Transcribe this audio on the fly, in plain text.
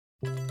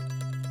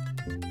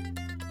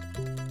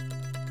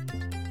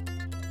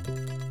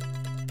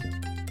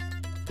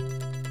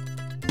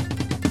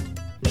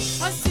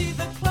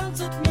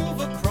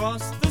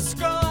across the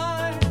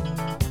sky.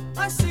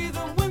 I see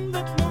the wind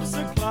that moves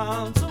the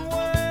clouds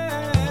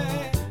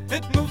away.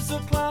 It moves the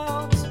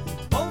clouds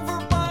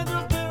over by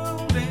the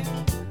building.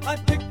 I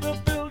pick the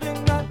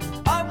building that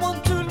I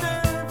want to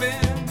live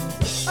in.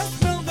 I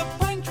smell the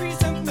pine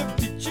trees and the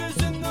peaches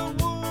in the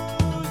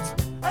woods.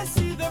 I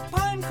see the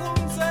pine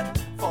cones that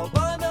fall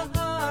by the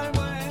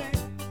highway.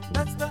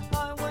 That's the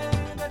highway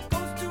that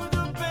goes to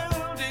the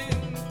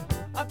building.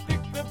 I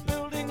pick the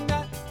building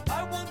that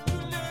I want to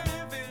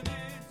live in.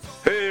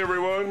 Hey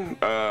everyone,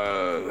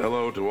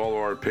 hello to all of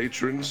our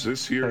patrons.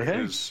 This here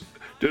is.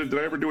 Did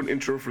I ever do an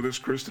intro for this,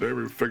 Chris? Did I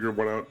ever figure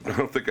one out? I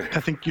don't think I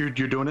think you're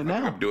doing it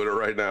now. I'm doing it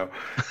right now.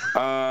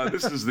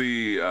 This is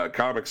the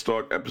Comics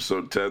Talk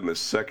episode 10, the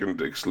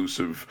second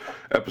exclusive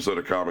episode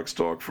of Comics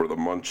Talk for the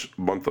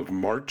month of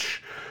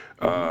March.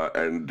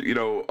 And, you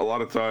know, a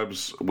lot of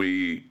times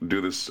we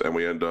do this and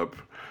we end up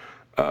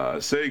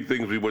saying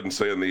things we wouldn't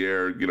say on the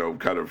air, you know,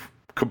 kind of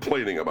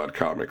complaining about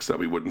comics that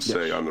we wouldn't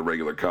say on the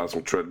regular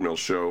Cosmic Treadmill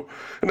show.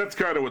 And that's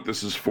kind of what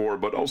this is for,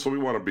 but also we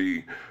want to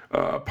be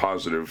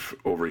positive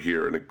over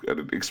here and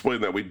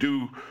explain that we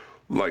do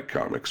like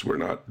comics. We're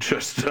not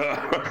just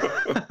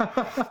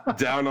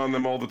down on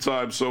them all the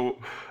time. So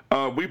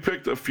we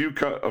picked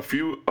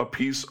a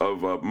piece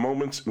of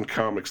moments in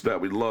comics that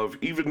we love,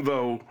 even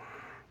though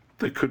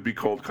they could be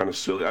called kind of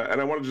silly. And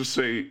I want to just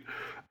say,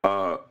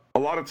 a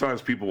lot of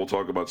times people will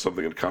talk about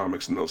something in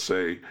comics and they'll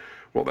say,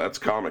 well, that's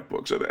comic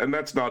books. And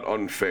that's not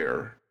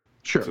unfair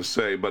to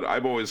say, but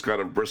I've always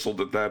kind of bristled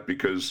at that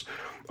because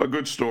a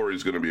good story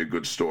is going to be a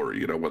good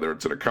story, you know, whether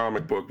it's in a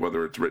comic book,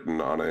 whether it's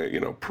written on a, you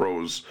know,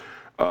 prose.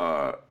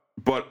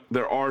 But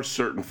there are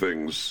certain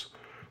things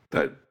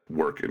that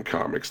work in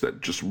comics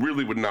that just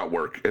really would not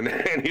work in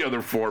any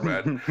other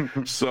format.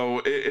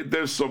 So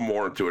there's some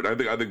more to it.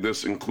 I think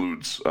this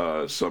includes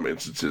some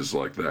instances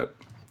like that.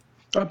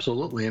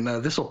 Absolutely, and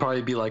this will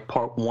probably be like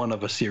part one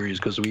of a series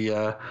because we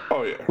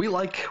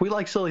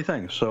like silly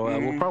things, so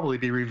we'll probably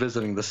be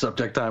revisiting the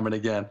subject time and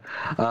again.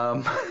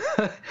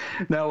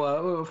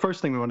 Now,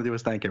 first thing we want to do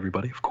is thank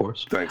everybody, of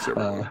course. Thanks,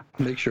 everyone.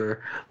 Make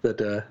sure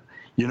that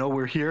you know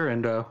we're here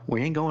and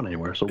we ain't going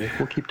anywhere, so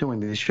we'll keep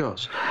doing these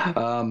shows.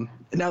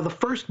 Now, the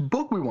first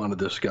book we want to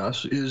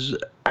discuss is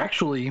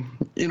actually,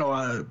 you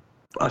know,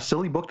 a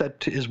silly book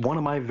that is one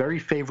of my very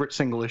favorite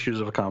single issues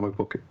of a comic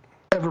book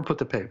ever put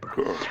to paper.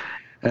 Cool.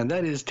 And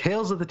that is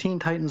Tales of the Teen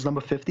Titans number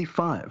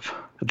 55,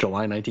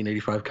 July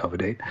 1985 cover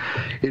date.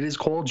 It is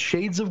called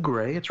Shades of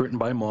Grey. It's written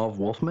by Marv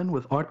Wolfman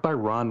with art by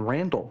Ron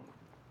Randall.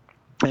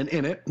 And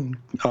in it,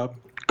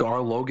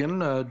 Gar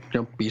Logan,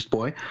 Beast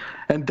Boy,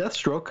 and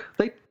Deathstroke,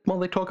 they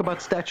talk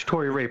about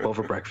statutory rape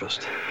over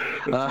breakfast.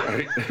 That's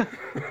right.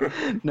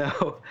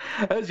 Now,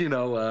 as you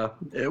know,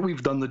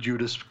 we've done the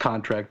Judas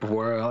contract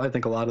before. I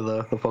think a lot of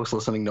the folks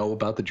listening know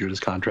about the Judas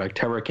contract.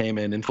 Terra came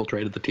in,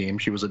 infiltrated the team.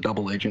 She was a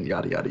double agent,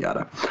 yada, yada,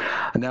 yada.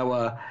 And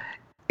now,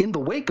 in the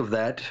wake of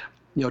that,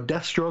 you know,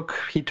 Deathstroke,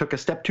 he took a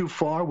step too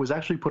far, was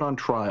actually put on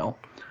trial.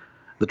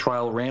 The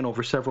trial ran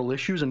over several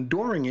issues, and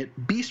during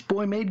it, Beast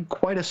Boy made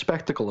quite a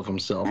spectacle of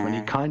himself, and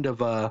he kind of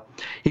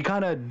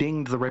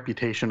dinged the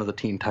reputation of the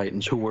Teen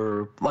Titans, who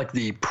were like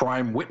the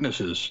prime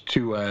witnesses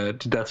to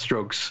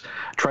Deathstroke's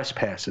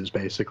trespasses,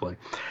 basically.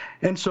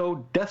 And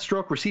so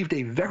Deathstroke received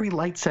a very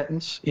light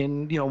sentence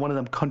in, you know, one of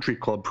them country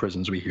club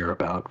prisons we hear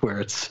about, where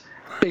it's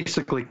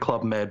basically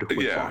Club Med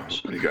with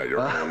farms. You got your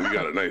own. You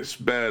got a nice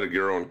bed,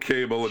 your own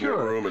cable in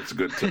your room. It's a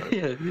good time.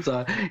 Yeah,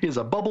 he's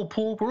a bubble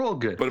pool. We're all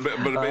good. But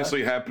it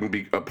basically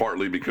happened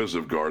partly because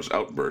of Gar's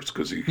outburst,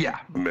 because he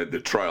made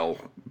the trial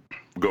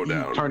go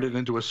down. He turned it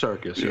into a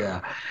circus.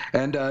 Yeah.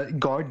 And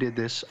Gar did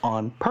this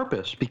on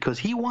purpose because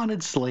he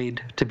wanted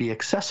Slade to be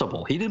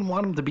accessible. He didn't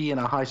want him to be in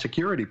a high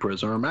security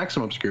prison or a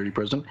maximum security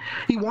prison.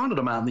 He wanted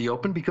him out in the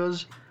open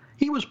because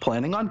he was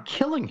planning on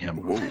killing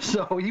him. Whoa.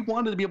 So he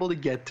wanted to be able to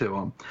get to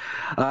him.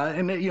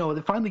 And, you know,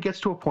 it finally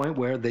gets to a point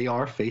where they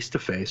are face to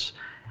face,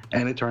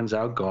 and it turns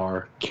out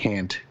Gar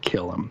can't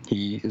kill him.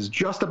 He is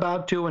just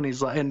about to, and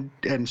he's like,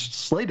 and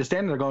Slade is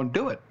standing there going,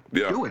 do it.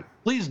 Yeah. Do it.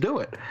 Please do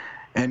it.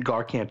 And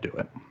Gar can't do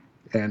it.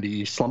 And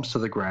he slumps to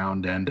the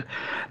ground, and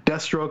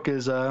Deathstroke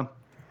is,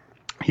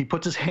 he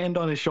puts his hand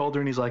on his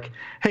shoulder, and he's like,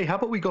 hey, how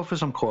about we go for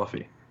some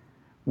coffee?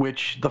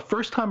 Which, the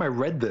first time I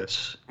read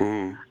this,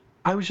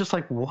 I was just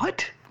like,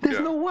 what? There's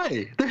no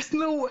way. There's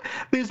no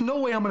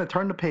way I'm going to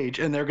turn the page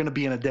and they're going to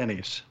be in a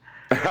Denny's.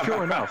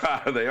 Sure enough.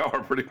 They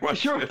are pretty much.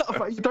 Sure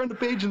enough. You turn the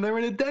page and they're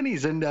in a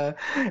Denny's and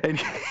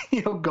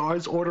you know,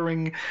 Gar's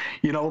ordering,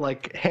 you know,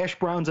 like hash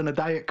browns and a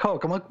Diet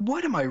Coke. I'm like,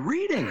 what am I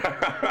reading?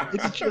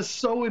 It's just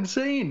so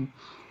insane.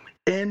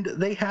 And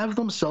they have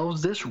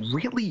themselves this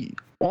really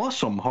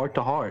awesome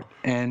heart-to-heart.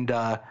 And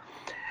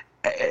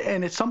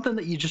it's something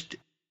that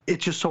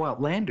it's just so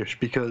outlandish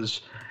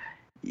because,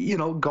 you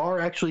know, Gar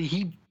actually,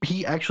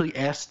 he actually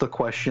asked the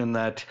question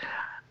that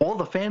all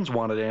the fans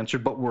wanted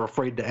answered, but were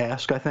afraid to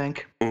ask, I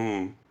think.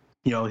 Mm-hmm.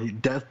 You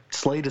know,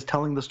 Slade is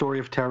telling the story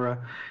of Terra.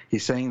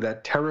 He's saying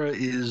that Terra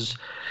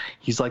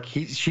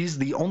she's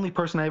the only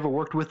person I ever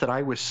worked with that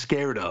I was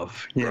scared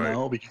of, you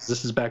know, because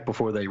this is back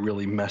before they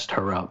really messed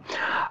her up.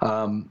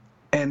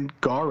 And And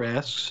Gar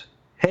asks,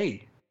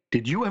 "Hey,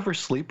 did you ever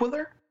sleep with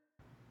her?"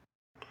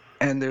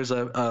 And there's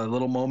a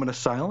little moment of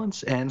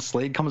silence, and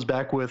Slade comes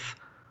back with,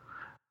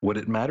 "Would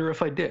it matter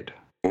if I did?"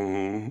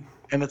 Mm-hmm.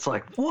 And it's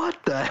like, what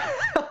the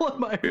hell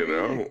am I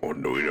reading? Oh,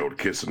 no, we don't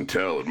kiss and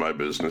tell in my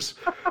business.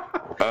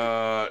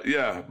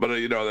 Yeah, but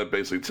that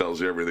basically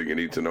tells you everything you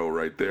need to know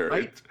right there.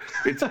 Right?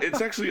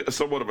 It's actually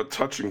somewhat of a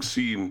touching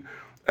scene,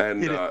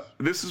 and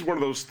this is one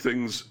of those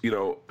things,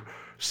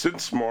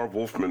 since Marv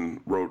Wolfman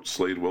wrote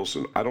Slade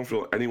Wilson, I don't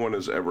feel anyone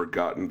has ever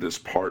gotten this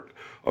part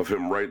of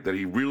him right, that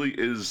he really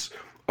is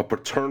a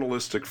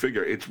paternalistic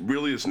figure. It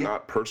really is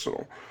not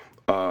personal.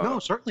 No,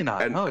 certainly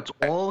not. No, it's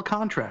all a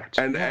contract.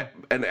 And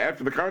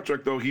after the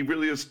contract, though, he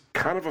really is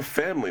kind of a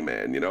family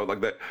man,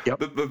 like that. Yep.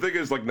 The thing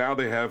is, like, now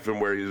they have him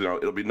where he's,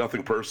 it'll be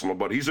nothing personal,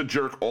 but he's a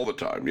jerk all the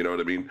time. You know what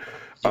I mean?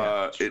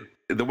 Yeah,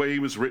 the way he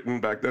was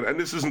written back then, and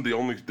this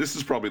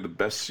is probably the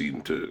best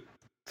scene to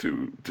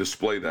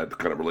display that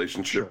kind of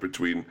relationship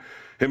between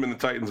him and the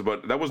Titans.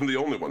 But that wasn't the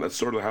only one. That's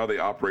sort of how they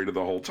operated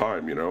the whole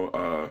time.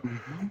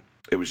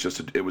 It was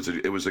just it was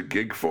a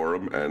gig for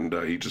him, and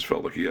he just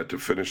felt like he had to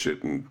finish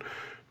it and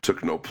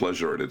took no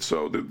pleasure in it.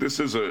 So this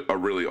is a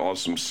really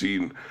awesome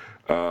scene,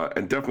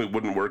 and definitely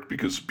wouldn't work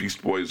because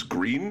Beast Boy is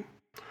green.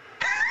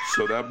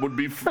 So that would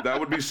be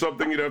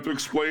something you'd have to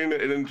explain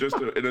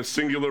in a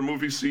singular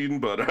movie scene.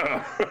 But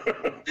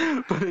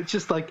but it's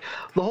just like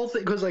the whole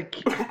thing, because like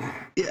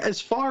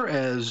as far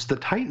as the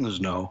Titans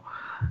know,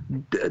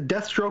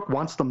 Deathstroke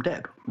wants them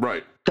dead.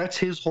 Right. That's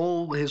his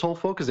whole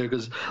focus there,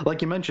 because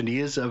like you mentioned, he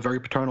is a very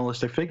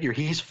paternalistic figure.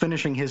 He's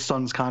finishing his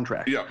son's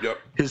contract. Yep.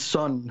 His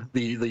son,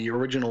 the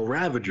original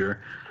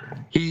Ravager,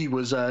 he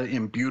was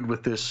imbued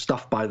with this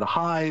stuff by the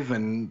Hive,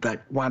 and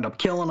that wound up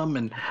killing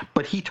him.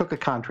 But he took a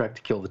contract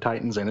to kill the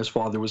Titans, and his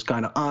father was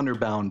kind of honor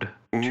bound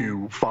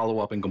to follow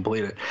up and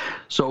complete it.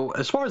 So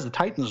as far as the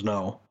Titans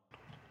know,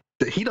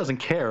 he doesn't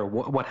care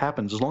what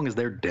happens as long as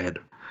they're dead.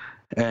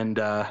 And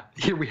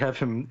here we have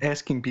him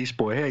asking Beast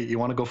Boy, "Hey, you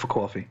want to go for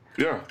coffee?"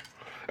 Yeah.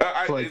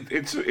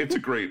 It's a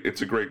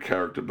great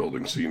character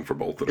building scene for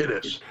both of them.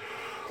 It is.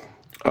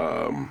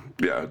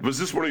 Yeah. Was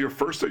this one of your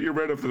first that you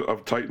read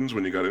of Titans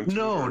when you got into it?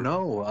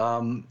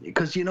 No.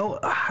 Because,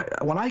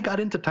 when I got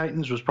into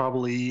Titans was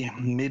probably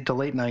mid to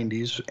late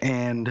 90s,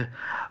 and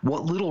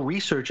what little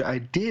research I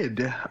did,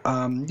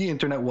 the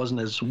internet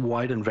wasn't as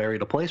wide and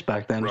varied a place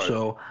back then, right.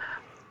 So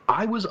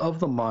I was of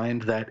the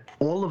mind that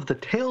all of the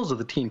tales of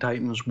the Teen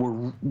Titans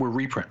were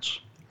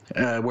reprints.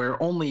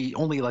 Where only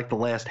like the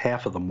last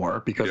half of them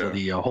were, because of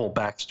the whole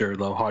Baxter,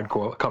 the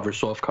hardcore cover,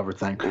 soft cover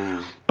thing.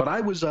 But I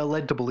was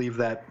led to believe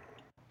that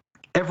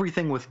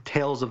everything with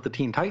Tales of the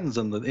Teen Titans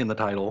in the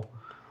title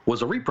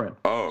was a reprint.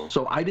 Oh.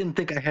 So I didn't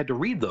think I had to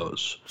read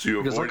those. So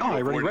you because I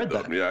already read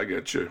them. that. Yeah, I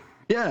get you.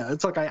 Yeah,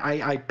 it's like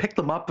I picked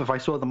them up if I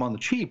saw them on the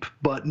cheap,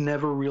 but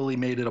never really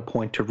made it a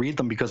point to read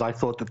them because I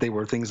thought that they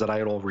were things that I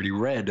had already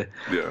read.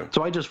 Yeah.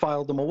 So I just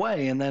filed them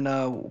away, and then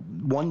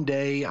one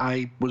day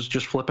I was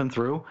just flipping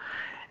through,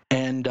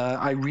 and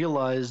I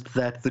realized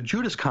that the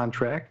Judas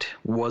contract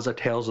was a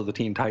Tales of the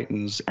Teen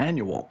Titans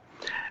annual.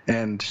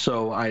 And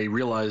so I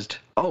realized,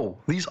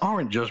 these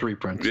aren't just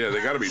reprints. Yeah,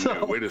 they got to be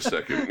new. Wait a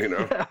second,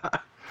 Yeah.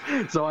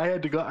 So I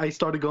had to go. I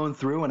started going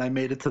through, and I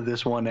made it to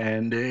this one,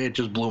 and it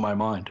just blew my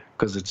mind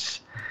because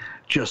it's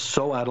just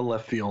so out of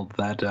left field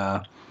that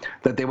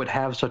that they would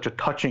have such a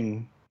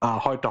touching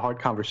heart-to-heart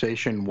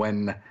conversation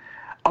when,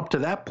 up to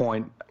that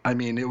point, I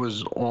mean, it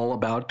was all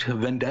about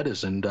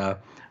vendettas, and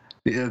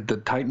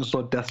the Titans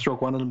thought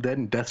Deathstroke wanted him dead,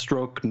 and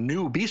Deathstroke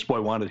knew Beast Boy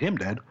wanted him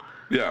dead.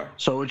 Yeah.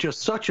 So it's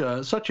just such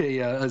a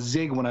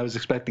zig when I was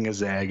expecting a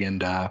zag,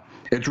 and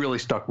it's really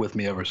stuck with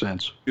me ever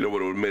since. You know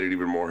what would have made it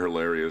even more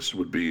hilarious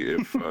would be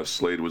if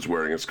Slade was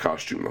wearing his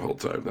costume the whole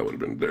time. That would have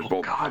been they're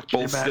both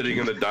sitting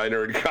in the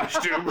diner in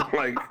costume,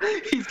 like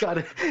he's got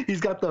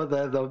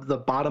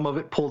the bottom of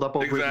it pulled up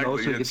over his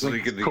nose so he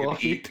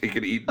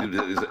can eat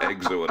his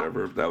eggs or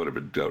whatever. That would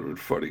have been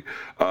funny.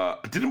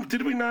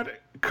 Did we not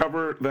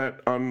cover that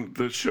on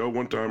the show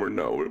one time or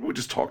no? We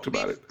just talked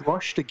about it.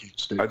 Brushed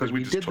against it because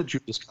we did the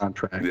Judas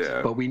contract,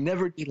 but we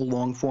never did a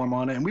long form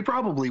on it, and we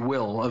probably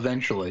will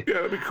eventually. Yeah,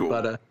 that'd be cool.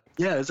 But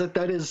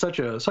that is such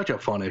a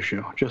fun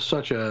issue, just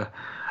such a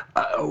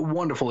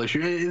wonderful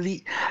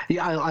issue.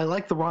 I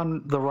like the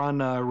Ron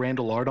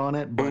Randall art on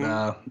it, but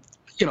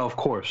of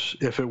course,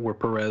 if it were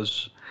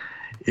Perez,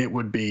 it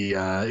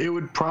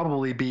would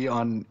probably be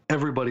on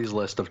everybody's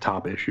list of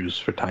top issues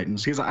for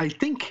Titans, because I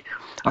think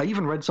I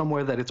even read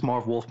somewhere that it's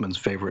Marv Wolfman's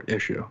favorite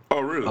issue.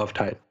 Oh, really? Of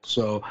Titans.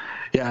 So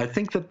yeah, I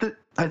think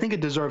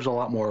it deserves a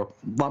lot more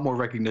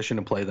recognition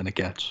and play than it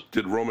gets.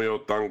 Did Romeo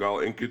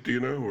Tangal ink it? Do you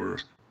know, or?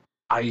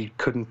 I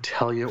couldn't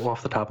tell you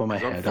off the top of my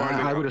head.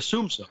 I would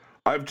assume so.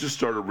 I've just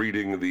started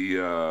reading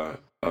a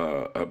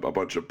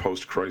bunch of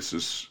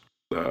post-crisis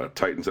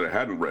Titans that I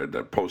hadn't read,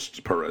 that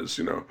post-Perez,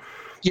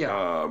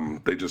 Yeah.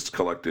 They just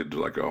collected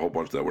like a whole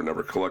bunch that were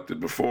never collected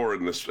before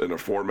in a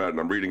format, and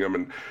I'm reading them,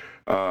 and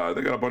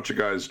they got a bunch of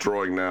guys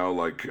drawing now.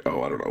 Like, I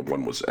don't know,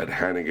 one was Ed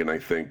Hannigan, I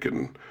think,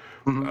 and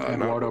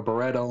Eduardo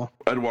Barreto.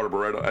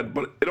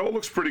 But it all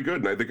looks pretty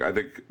good, and I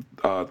think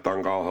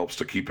Dangal helps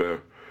to keep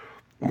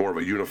more of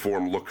a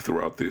uniform look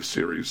throughout the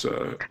series.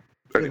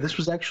 This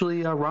was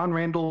actually Ron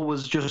Randall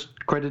was just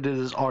credited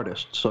as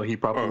artist, so he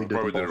probably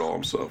did it all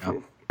himself.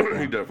 Yeah.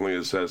 He definitely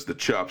has the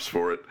chops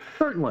for it.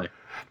 Certainly.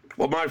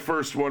 Well, my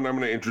first one I'm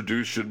going to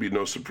introduce should be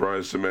no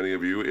surprise to many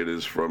of you. It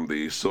is from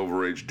the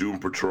Silver Age Doom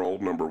Patrol,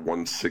 number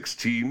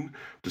 116,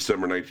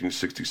 December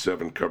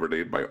 1967, cover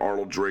date by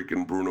Arnold Drake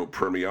and Bruno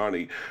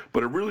Premiani.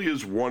 But it really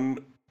is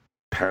one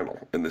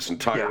panel in this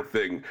entire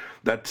thing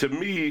that, to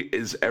me,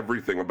 is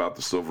everything about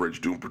the Silver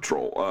Age Doom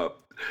Patrol.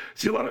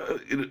 See,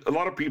 a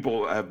lot of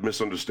people have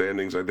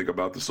misunderstandings, I think,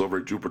 about the Silver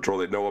Age Doom Patrol.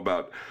 They know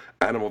about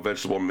Animal,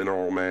 Vegetable,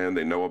 Mineral Man.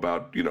 They know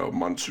about,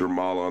 Monsieur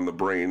Mala on the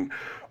Brain.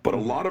 But a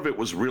lot of it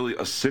was really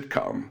a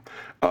sitcom,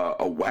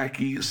 a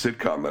wacky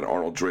sitcom that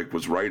Arnold Drake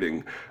was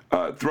writing.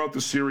 Throughout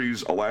the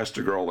series,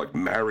 Elastigirl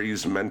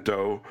marries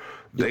Mento.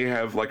 They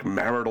have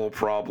marital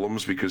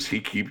problems because she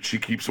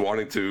keeps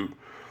wanting to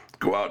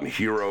go out and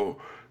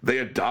hero. They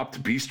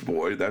adopt Beast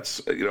Boy.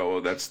 That's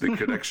the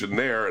connection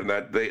there, and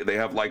that they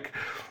have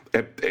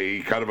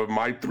a kind of a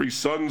My Three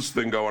Sons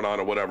thing going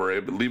on or whatever,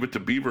 a Leave It to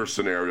Beaver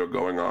scenario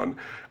going on.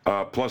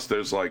 Plus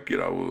there's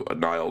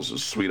Niles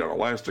is sweet on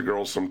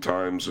Elastigirl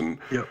sometimes, and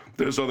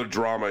there's other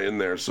drama in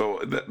there. So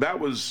that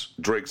was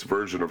Drake's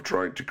version of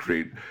trying to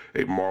create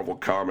a Marvel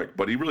comic,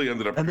 but he really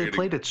ended up they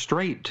played it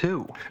straight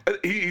too.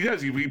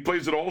 He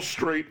plays it all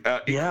straight,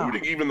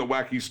 including even the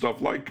wacky stuff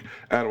like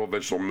Animal,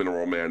 Vegetable,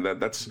 Mineral Man.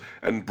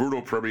 And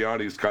Bruno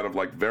Premiani is kind of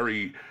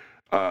very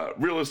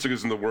realistic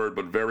isn't the word,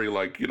 but very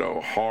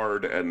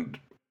hard, and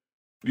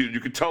you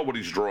could tell what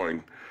he's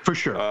drawing. For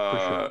sure.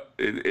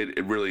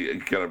 It really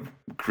kind of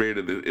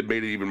it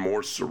made it even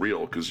more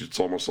surreal because it's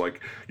almost like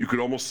you could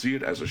almost see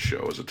it as a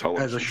show, as a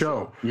television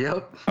show.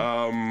 Yep.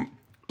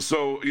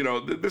 So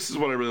this is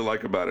what I really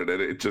like about it, and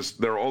it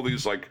just there are all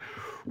these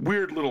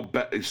weird little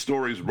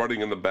stories running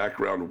in the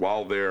background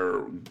while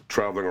they're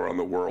traveling around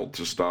the world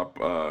to stop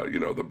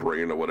the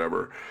Brain or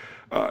whatever.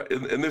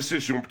 In this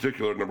issue in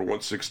particular, number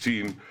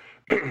 116.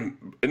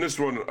 In this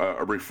one,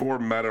 a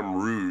reformed Madame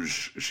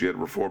Rouge. She had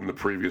reformed the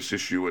previous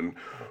issue, and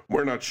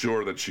we're not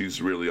sure that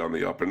she's really on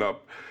the up and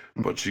up.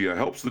 But she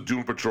helps the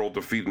Doom Patrol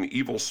defeat an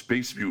evil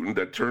space mutant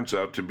that turns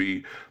out to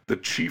be the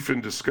Chief in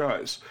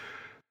disguise.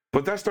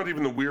 But that's not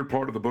even the weird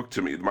part of the book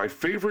to me. My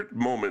favorite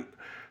moment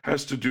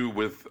has to do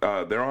with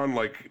they're on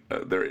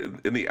they're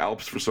in the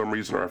Alps for some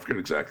reason, or I forget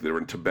exactly. They're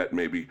in Tibet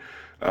maybe,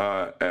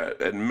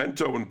 and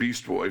Mento and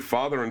Beast Boy,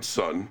 father and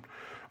son,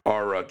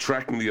 are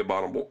tracking the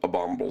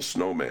abominable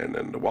snowman,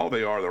 and while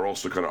they're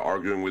also kind of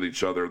arguing with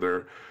each other.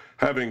 They're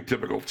having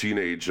typical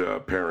teenage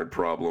parent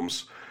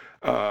problems.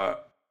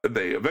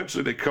 They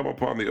eventually come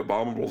upon the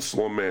abominable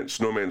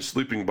snowman's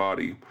sleeping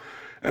body,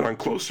 and on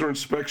closer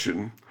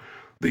inspection,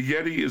 the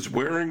Yeti is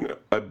wearing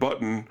a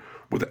button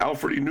with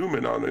Alfred E.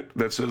 Newman on it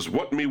that says,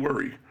 "What me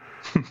worry."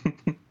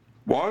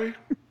 Why?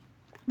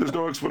 There's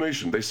no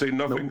explanation. They say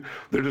nothing. Nope.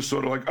 They're just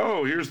sort of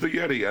oh, here's the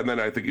Yeti. And then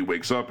I think he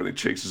wakes up and he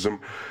chases him.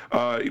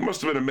 He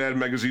must have been a Mad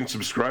Magazine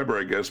subscriber,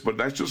 I guess. But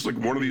that's just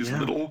one of these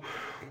little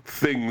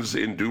things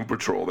in Doom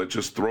Patrol that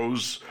just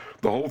throws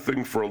the whole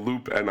thing for a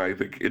loop, and I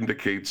think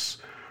indicates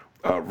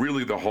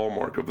really the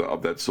hallmark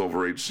of that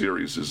Silver Age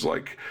series is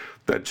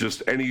that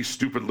just any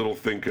stupid little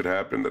thing could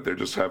happen, that they're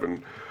just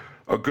having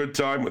a good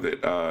time with it.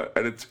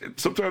 And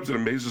sometimes it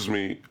amazes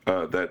me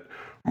that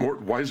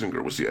Mort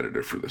Weisinger was the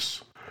editor for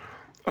this.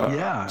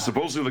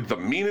 Supposedly the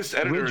meanest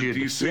editor in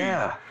DC.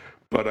 Yeah.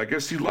 But I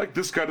guess he liked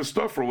this kind of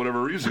stuff for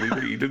whatever reason.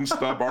 He didn't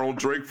stop Arnold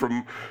Drake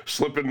from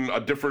slipping a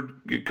different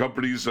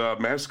company's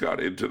mascot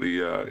into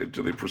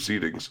the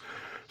proceedings.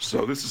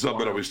 So this is something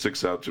that always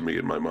sticks out to me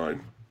in my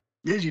mind.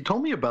 Yes, you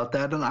told me about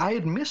that, and I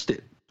had missed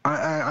it.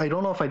 I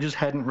don't know if I just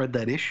hadn't read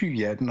that issue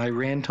yet, and I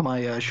ran to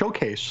my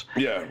showcase.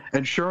 Yeah.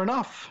 And sure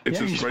enough, it's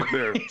just right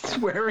there. He's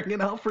wearing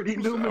an Alfred E.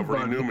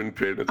 Newman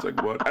pin. It's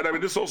what? And I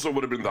mean, this also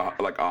would have been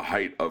a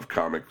height of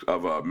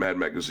Mad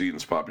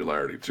Magazine's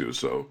popularity too.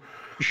 So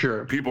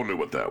sure, people knew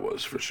what that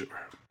was for sure.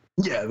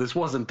 Yeah, this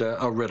wasn't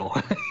a riddle.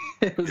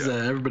 It was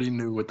everybody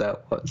knew what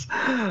that was.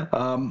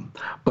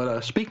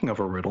 But speaking of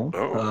a riddle,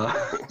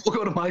 we'll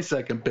go to my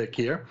second pick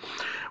here,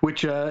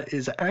 which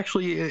is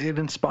actually it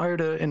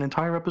inspired an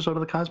entire episode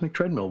of the Cosmic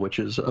Treadmill, which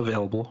is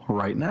available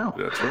right now.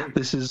 That's right.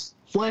 This is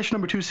Flash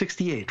number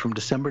 268 from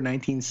December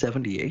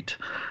 1978.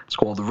 It's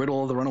called The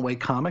Riddle of the Runaway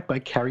Comic by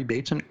Cary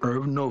Bates and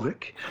Irv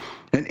Novick.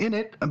 And in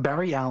it,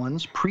 Barry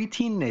Allen's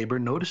preteen neighbor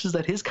notices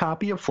that his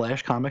copy of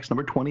Flash Comics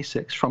number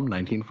 26 from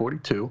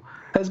 1942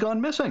 has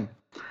gone missing.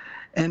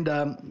 And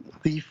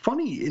the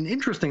funny and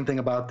interesting thing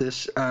about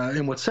this,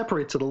 and what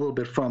separates it a little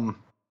bit from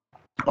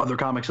other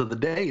comics of the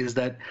day, is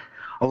that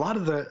a lot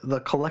of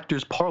the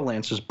collector's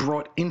parlance is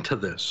brought into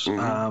this.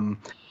 Mm-hmm.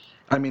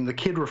 I mean, the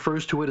kid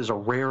refers to it as a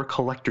rare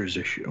collector's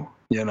issue,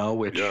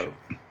 which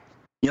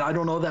I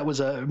don't know that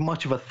was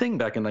much of a thing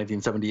back in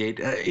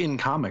 1978 in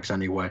comics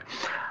anyway.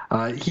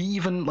 He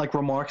even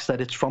remarks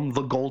that it's from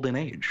the Golden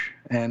Age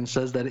and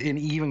says that he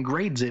even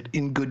grades it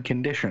in good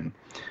condition,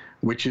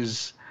 which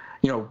is,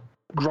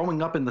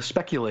 growing up in the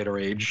speculator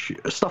age,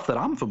 stuff that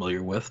I'm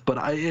familiar with, but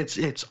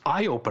it's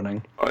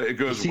eye-opening. It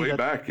goes way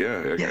back,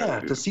 yeah. Yeah,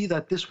 to see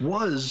that this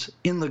was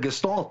in the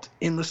Gestalt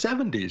in the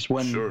 70s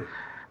when, sure.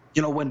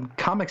 When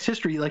comics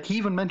history, he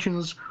even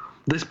mentions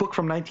this book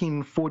from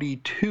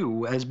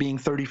 1942 as being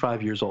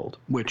 35 years old,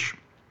 which,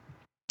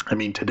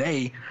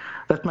 today,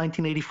 that's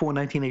 1984,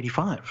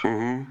 1985.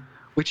 Mm-hmm.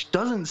 Which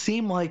doesn't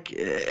seem like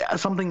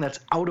something that's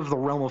out of the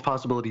realm of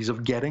possibilities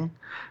of getting.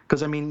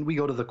 Because, we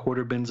go to the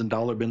quarter bins and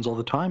dollar bins all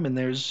the time, and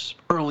there's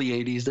early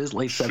 80s, there's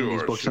late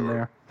 70s books in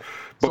there.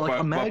 But,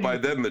 so, but by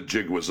then, the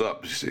jig was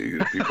up, you see.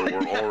 People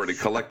were already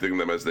collecting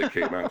them as they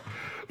came out.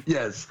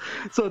 Yes.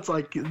 So it's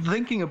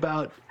thinking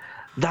about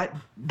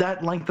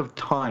that length of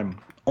time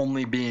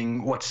only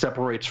being what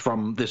separates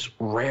from this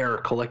rare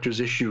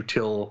collector's issue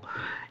till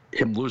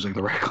him losing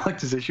the rare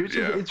collector's issue.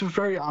 It's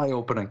very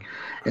eye-opening.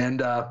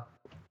 And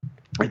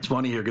it's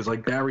funny here because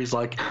Barry's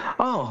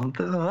oh,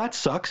 that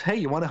sucks. Hey,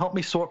 you want to help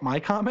me sort my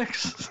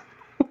comics?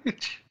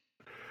 Which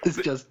is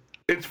just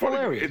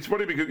hilarious. It's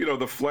funny because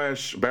the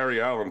Flash,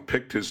 Barry Allen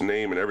picked his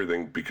name and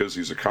everything because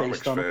he's a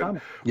comics fan.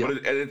 Yep.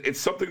 But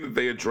it's something that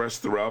they address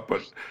throughout.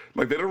 But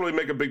they don't really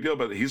make a big deal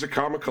about it. He's a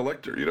comic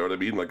collector. You know what I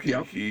mean?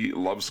 He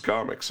loves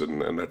comics,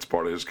 and that's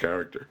part of his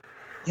character.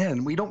 Yeah,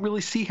 and we don't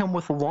really see him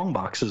with the long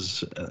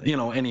boxes,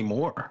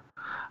 anymore.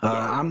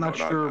 I'm not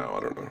sure. Now, I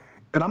don't know.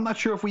 And I'm not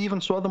sure if we even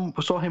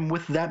saw him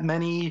with that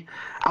many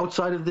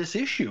outside of this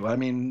issue.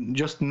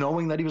 Just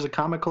knowing that he was a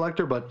comic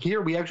collector, but here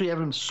we actually have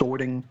him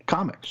sorting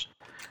comics,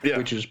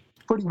 which is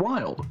pretty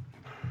wild.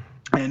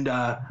 And,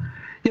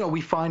 we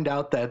find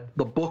out that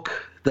the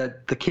book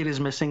that the kid is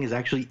missing is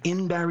actually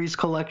in Barry's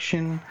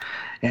collection,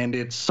 and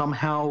it's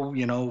somehow,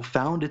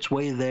 found its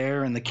way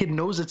there, and the kid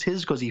knows it's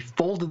his because he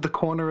folded the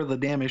corner of the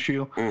damn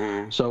issue,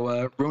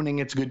 so ruining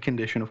its good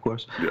condition, of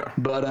course. Yeah.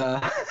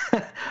 But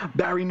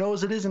Barry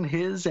knows it isn't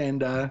his, and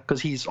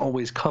because he's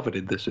always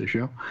coveted this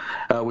issue,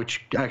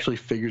 which actually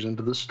figures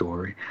into the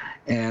story.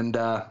 And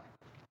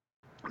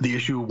the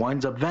issue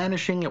winds up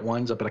vanishing. It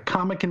winds up at a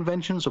comic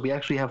convention, so we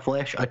actually have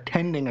Flash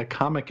attending a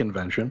comic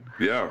convention.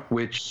 Yeah.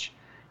 Which,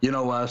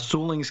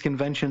 Souling's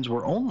conventions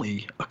were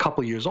only a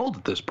couple years old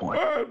at this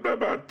point.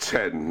 About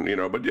 10,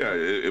 but yeah,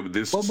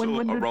 this is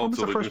still a relatively when was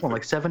the first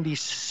one? 70,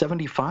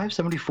 75,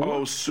 74?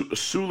 Oh,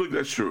 Suling,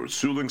 that's true.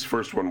 Suling's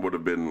first one would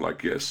have been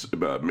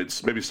about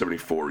maybe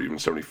 74, even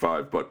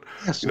 75. But,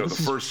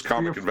 the first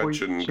comic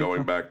convention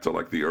going back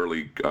to the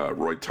early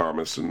Roy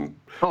Thomas and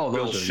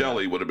Bill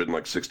Shelley would have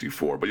been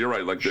 64. But you're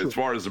right, as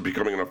far as it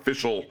becoming an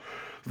official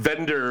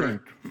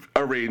vendor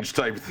arranged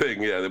type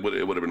thing, it would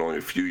have been only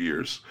a few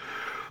years.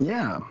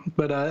 Yeah,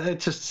 but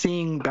it's just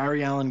seeing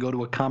Barry Allen go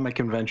to a comic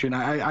convention.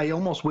 I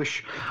almost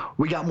wish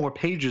we got more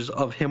pages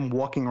of him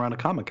walking around a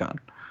Comic-Con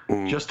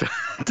just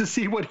to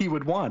see what he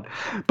would want.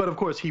 But, of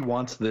course, he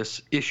wants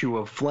this issue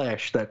of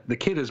Flash that the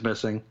kid is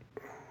missing.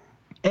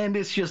 And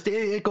it's just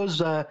it goes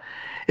kind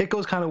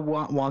of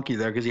wonky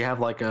there because you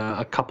have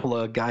a couple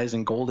of guys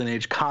in Golden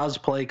Age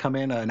cosplay come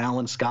in, an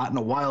Alan Scott and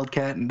a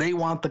Wildcat, and they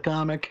want the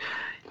comic.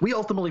 We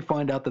ultimately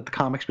find out that the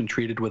comic's been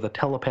treated with a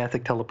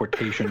telepathic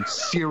teleportation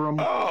serum,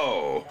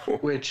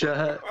 which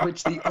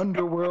the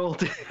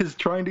underworld is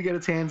trying to get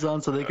its hands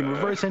on so they can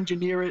reverse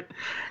engineer it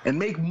and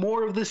make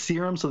more of this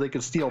serum so they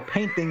can steal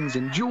paintings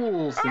and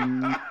jewels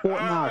and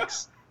Fort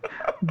Knox.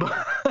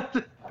 But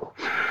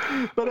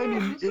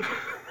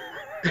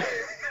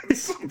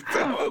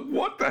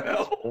what the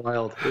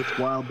hell? It's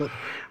wild.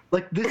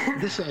 But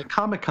this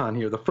Comic-Con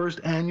here, the first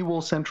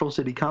annual Central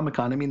City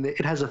Comic-Con,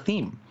 it has a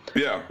theme.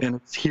 Yeah. And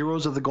it's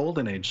Heroes of the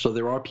Golden Age. So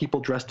there are people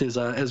dressed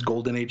as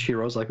Golden Age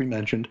heroes, like we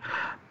mentioned.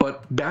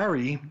 But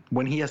Barry,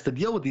 when he has to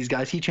deal with these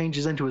guys, he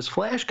changes into his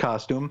Flash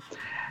costume,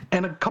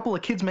 and a couple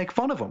of kids make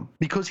fun of him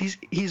because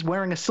he's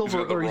wearing a silver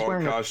he's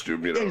wearing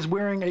costume. He's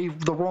wearing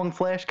the wrong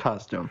Flash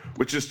costume.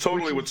 Which is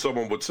totally what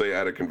someone would say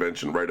at a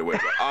convention right away.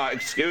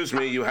 Excuse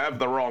me, you have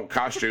the wrong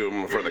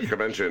costume for the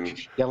convention.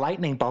 Your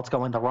lightning bolt's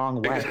going the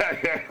wrong way.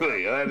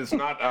 Exactly. That is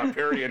not a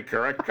period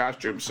correct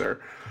costume, sir.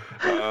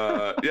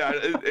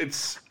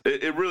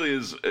 It really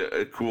is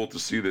cool to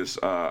see this.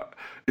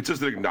 It's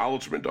just an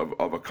acknowledgement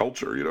of a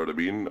culture, you know what I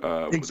mean?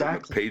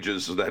 Exactly. The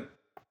pages that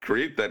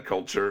create that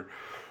culture,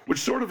 which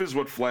sort of is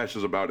what Flash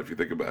is about if you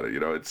think about it.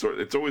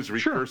 It's always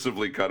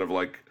recursively kind of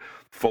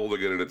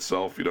folding it in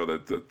itself,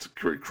 that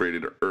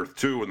created Earth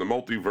 2 and the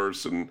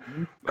multiverse and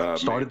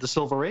started the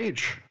Silver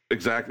Age.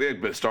 Exactly,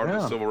 it started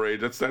the Silver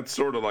Age. That's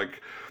sort of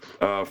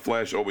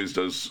Flash always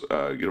does,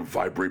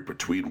 vibrate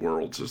between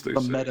worlds, as they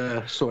say. The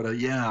meta sort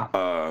of,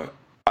 yeah.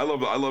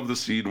 I love the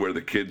scene where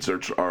the kids are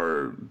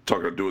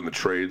talking about doing the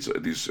trades.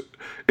 These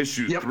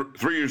issues,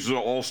 3 years of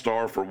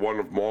All-Star for one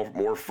of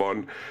more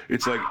fun.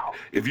 It's like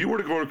if you were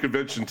to go to a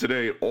convention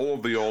today, all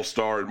of the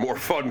All-Star and more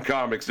fun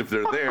comics, if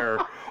they're there,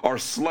 are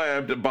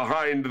slabbed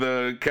behind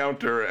the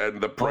counter, and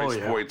the price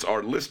points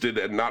are listed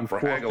and not for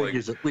haggling.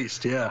 At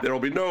least, yeah. There will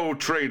be no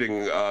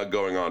trading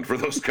going on for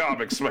those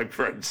comics, my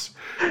friends,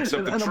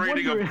 except the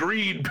trading of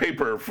green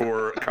paper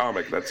for a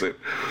comic. That's it.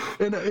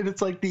 And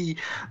it's like the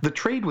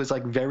trade was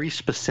like very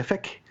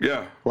specific.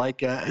 Yeah.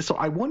 Like so,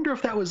 I wonder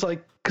if that was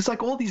like because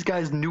like all these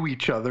guys knew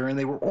each other and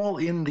they were all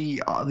in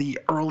the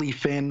early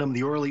fandom,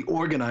 the early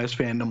organized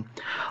fandom.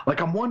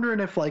 Like I'm wondering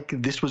if like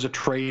this was a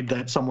trade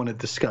that someone had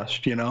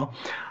discussed. You know,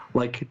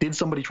 like did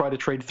somebody try to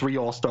trade 3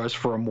 All-Stars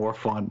for a more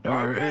fun?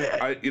 Or,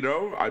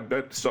 I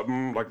bet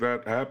something like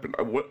that happened.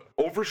 Bob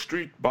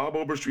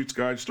Overstreet's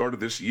guide started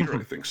this year,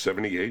 I think,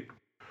 78.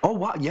 Oh,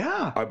 wow,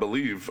 yeah. I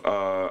believe.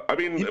 I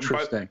mean,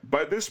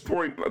 by this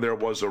point, there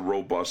was a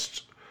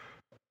robust,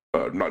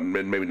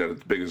 maybe not as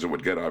big as it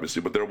would get, obviously,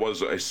 but there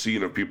was a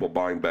scene of people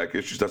buying back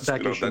issues. That's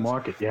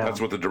market, yeah. That's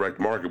what the direct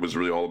market was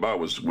really all about,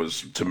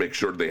 was to make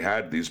sure they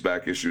had these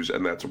back issues,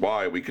 and that's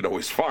why we can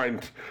always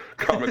find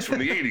comics from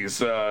the 80s,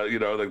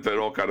 that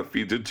all kind of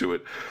feeds into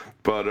it.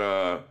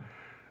 But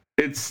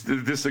it's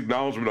this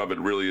acknowledgement of it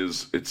really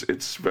is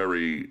it's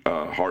very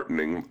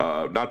heartening.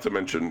 Not to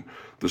mention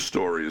the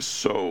story is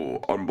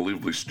so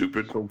unbelievably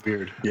stupid, so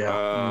weird.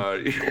 Yeah,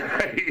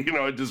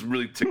 it just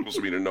really tickles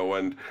me to no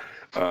end.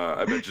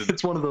 I mentioned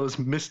it's one of those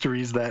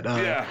mysteries that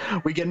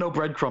we get no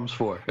breadcrumbs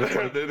for. It's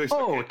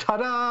like,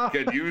 ta-da!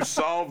 Can you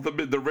solve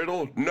the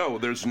riddle? No,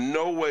 there's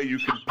no way you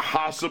can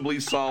possibly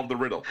solve the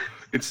riddle.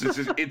 It's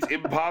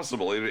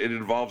impossible. It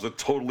involves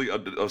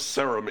a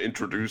serum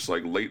introduced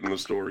like late in the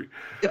story.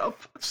 Yep.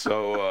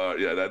 So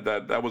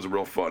that was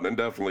real fun, and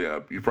definitely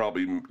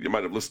you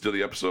might have listened to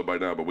the episode by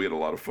now, but we had a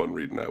lot of fun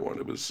reading that one.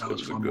 It was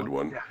a good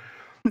one. Yeah.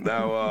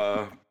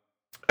 Now.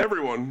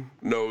 Everyone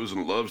knows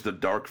and loves the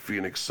Dark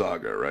Phoenix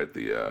saga, right?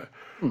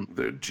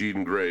 The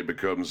Jean Grey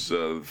becomes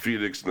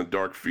Phoenix and the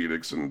Dark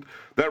Phoenix, and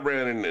that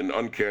ran in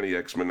Uncanny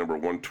X-Men number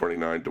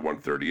 129 to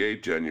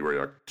 138,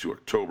 January to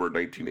October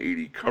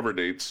 1980 cover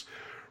dates,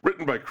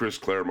 written by Chris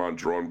Claremont,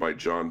 drawn by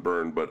John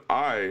Byrne. But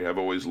I have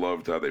always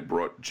loved how they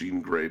brought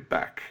Jean Grey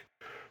back.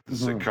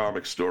 This is a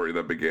comic story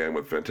that began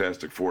with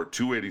Fantastic Four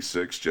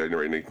 286,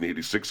 January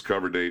 1986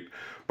 cover date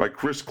by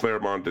Chris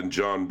Claremont and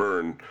John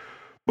Byrne.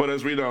 But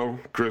as we know,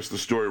 Chris, the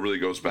story really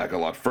goes back a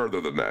lot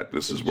further than that.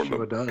 This is got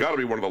to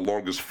be one of the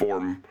longest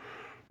form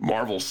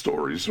Marvel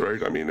stories,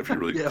 right? I mean, if you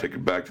really take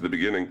it back to the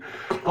beginning.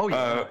 Oh,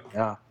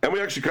 yeah. And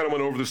we actually kind of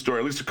went over the story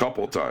at least a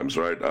couple of times,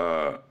 right?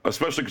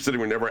 Especially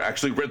considering we never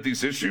actually read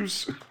these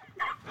issues.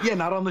 Yeah,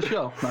 not on the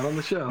show.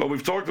 But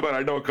we've talked about it,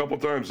 I know, a couple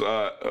of times.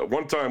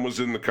 One time was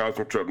in the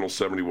Cosmic Treadmill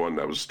 71.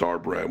 That was Star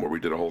Brand, where we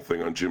did a whole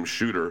thing on Jim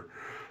Shooter.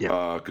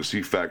 Because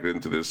he factored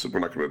into this. We're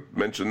not going to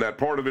mention that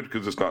part of it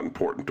because it's not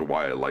important to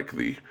why I like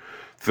the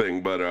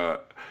thing.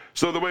 But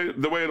so the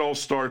way it all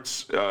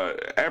starts,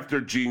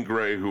 after Jean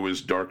Grey, who is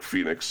Dark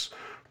Phoenix,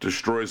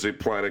 destroys a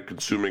planet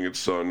consuming its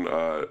sun,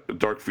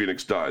 Dark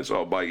Phoenix dies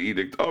by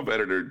edict of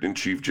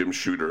Editor-in-Chief Jim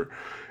Shooter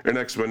in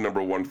X-Men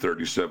number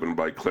 137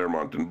 by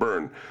Claremont and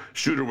Byrne.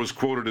 Shooter was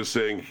quoted as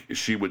saying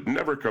she would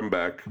never come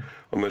back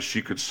unless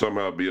she could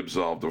somehow be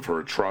absolved of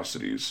her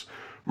atrocities.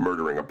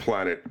 Murdering a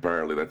planet,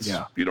 apparently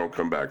you don't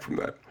come back from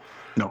that.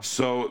 No.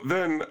 So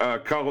then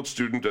college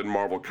student and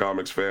Marvel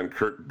Comics fan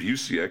Kurt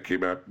Busiek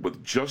came up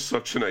with just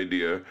such an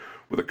idea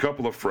with a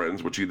couple of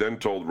friends, which he then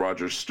told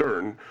Roger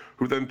Stern,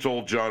 who then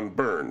told John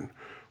Byrne,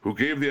 who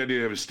gave the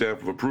idea his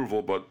stamp of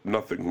approval, but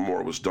nothing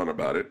more was done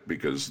about it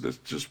because this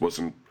just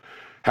wasn't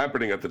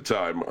happening at the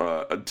time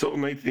until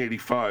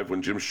 1985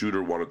 when Jim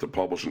Shooter wanted to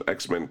publish an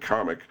X-Men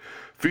comic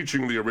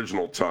featuring the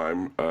original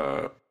time,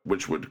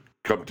 which would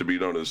come to be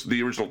known as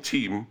the original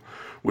team,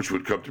 which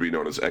would come to be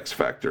known as X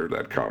Factor,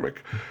 that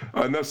comic.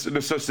 And that's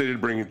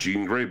necessitated bringing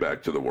Jean Grey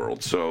back to the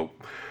world. So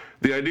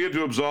the idea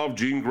to absolve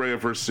Jean Grey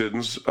of her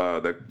sins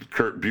that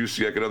Kurt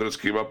Busiek and others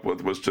came up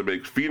with was to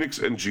make Phoenix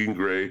and Jean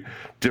Grey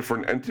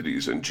different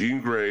entities. And Jean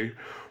Grey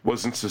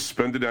was in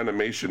suspended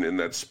animation in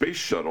that space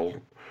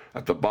shuttle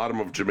at the bottom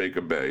of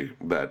Jamaica Bay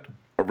that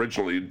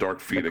originally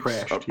Dark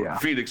Phoenix,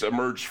 Phoenix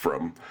emerged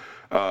from.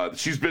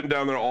 She's been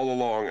down there all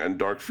along, and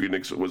Dark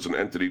Phoenix was an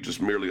entity, just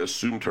merely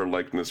assumed her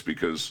likeness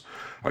because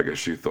I guess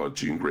she thought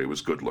Jean Grey was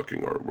good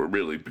looking, or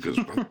really because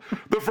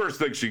the first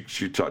thing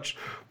she touched.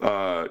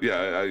 I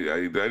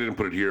didn't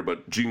put it here,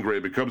 but Jean Grey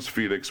becomes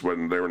Phoenix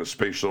when they're in a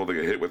space shuttle. They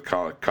get hit with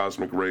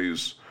cosmic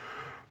rays.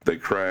 They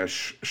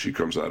crash. She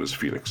comes out as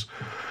Phoenix.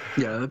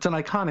 Yeah, it's an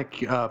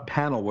iconic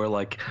panel where,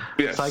 like,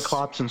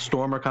 Cyclops and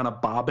Storm are kind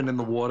of bobbing in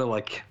the water.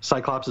 Like,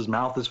 Cyclops'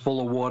 mouth is full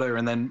of water,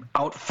 and then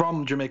out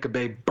from Jamaica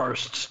Bay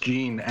bursts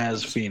Jean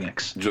as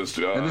Phoenix. And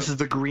this is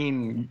the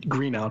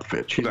green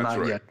outfit. She's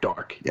not yet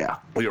dark. Yeah.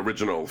 The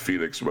original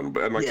Phoenix one.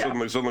 And, like,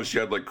 suddenly she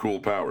had, like, cool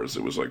powers.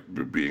 It was, like,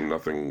 being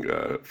nothing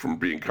from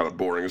being kind of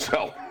boring as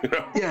hell. You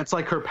know? Yeah, it's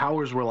like her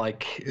powers were,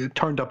 like,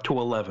 turned up to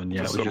 11.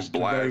 Yeah, it was just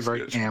blast. very,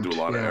 very amped. She could do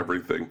a lot of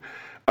everything.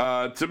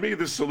 To me,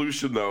 the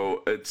solution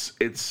though,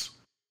 it's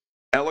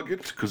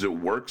elegant because it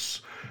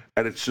works,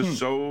 and it's just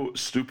so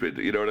stupid.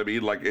 You know what I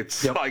mean? Like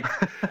it's like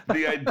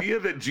the idea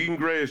that Jean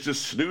Grey is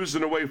just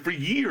snoozing away for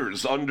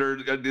years under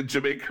in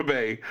Jamaica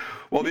Bay,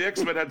 while the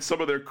X-Men had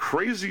some of their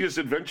craziest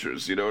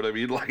adventures. You know what I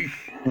mean? Like,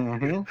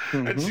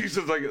 and she's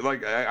just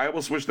like I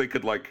almost wish they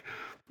could like.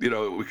 You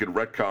know, we could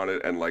retcon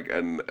it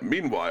and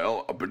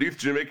meanwhile, beneath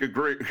Jamaica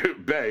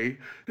Bay,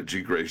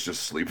 Jean Grey's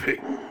just sleeping.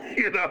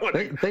 You know,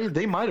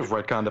 they might have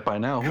retconned it by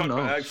now. Who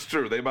knows? That's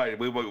true. They might.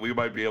 We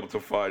might be able to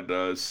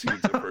find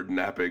scenes of her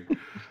napping,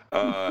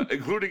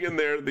 including in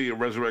there the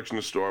Resurrection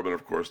of Storm, and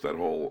of course that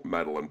whole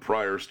Madeline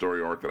Pryor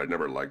story arc that I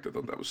never liked. I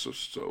thought that was so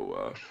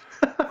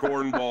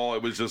cornball.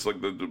 It was just like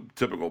the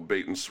typical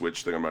bait and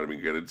switch thing. I'm not even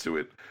get into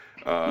it.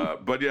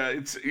 But yeah,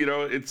 it's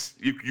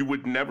you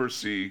would never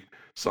see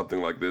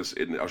something like this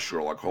in a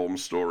Sherlock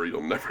Holmes story.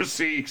 You'll never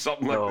see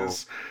something like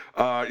this.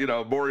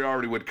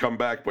 Moriarty would come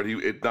back, but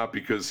not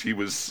because he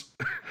was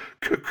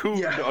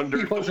cocooned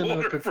under the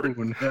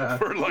water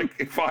for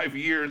like 5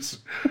 years,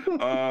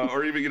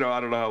 or even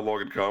I don't know how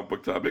long in comic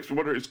book time. Makes me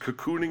wonder, is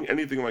cocooning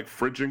anything like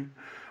fridging?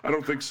 I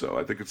don't think so.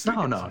 I think it's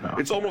no.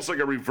 It's almost like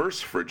a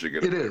reverse fridging.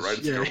 It is, right?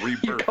 It's like a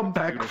rebirth. You come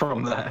back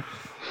from that.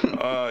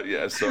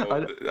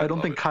 So I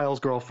don't think Kyle's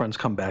girlfriend's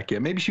come back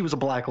yet. Maybe she was a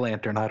Black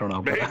Lantern. I don't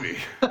know. Maybe,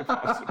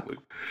 possibly.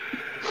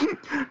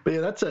 But yeah,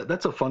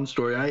 that's a fun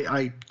story.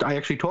 I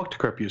actually talked to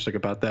Kurt Busiek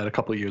about that a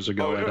couple of years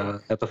ago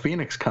at the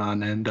Phoenix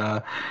Con,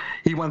 and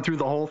he went through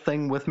the whole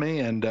thing with me,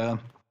 and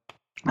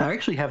I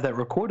actually have that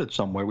recorded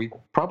somewhere. We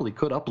probably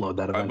could upload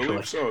that eventually. I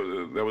believe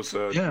so. That was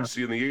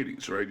DC in the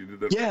 80s, right? You did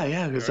that.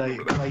 Yeah,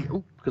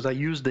 because I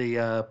used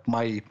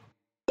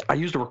I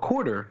used a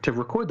recorder to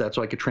record that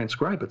so I could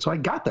transcribe it. So I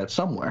got that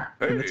somewhere.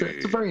 Hey. And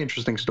it's a very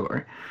interesting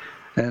story.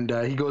 And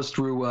he goes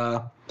through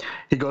how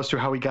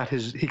he got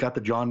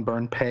the John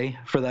Byrne pay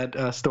for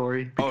that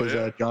story,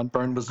 because John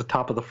Byrne was the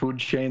top of the food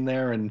chain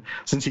there, and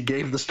since he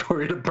gave the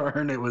story to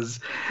Byrne, it was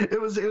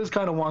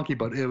kind of wonky,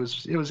 but it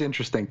was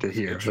interesting to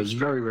hear. It was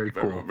very, very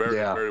cool.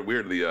 Very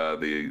weird,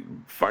 the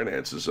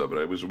finances of it.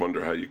 I always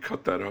wonder how you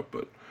cut that up,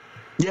 but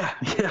yeah,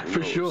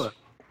 for sure.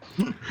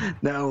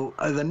 Now,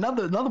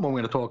 another one we're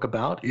going to talk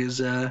about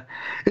is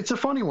it's a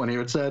funny one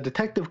here. It's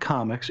Detective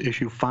Comics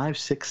issue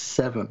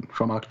 567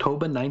 from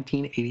October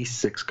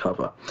 1986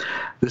 cover.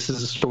 This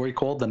is a story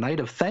called The Night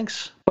of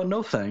Thanks But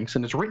No Thanks,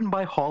 and it's written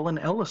by Harlan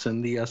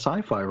Ellison, the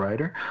sci-fi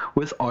writer,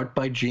 with art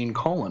by Gene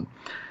Colan.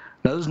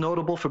 Now, this is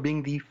notable for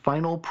being the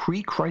final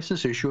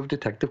pre-crisis issue of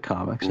Detective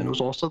Comics, and it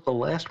was also the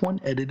last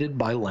one edited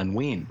by Len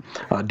Wein.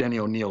 Denny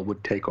O'Neil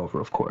would take over,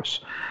 of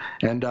course.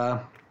 And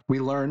we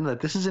learn that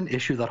this is an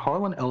issue that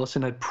Harlan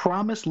Ellison had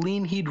promised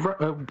Len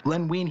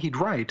Wein he'd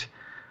write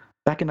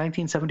back in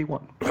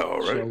 1971. All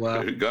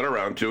right. So, got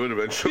around to it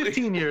eventually.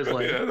 15 years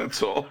later. Yeah,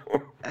 that's all.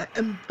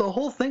 And the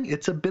whole thing,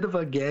 it's a bit of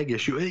a gag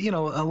issue.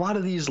 A lot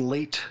of these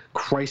late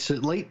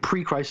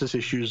pre-crisis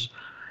issues,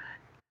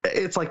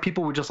 it's like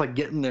people were just like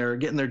getting their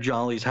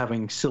jollies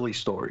having silly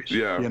stories.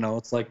 Yeah.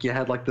 It's like you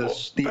had like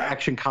the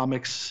Action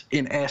Comics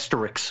in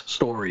Asterix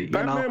story.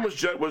 Batman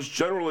was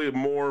generally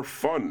more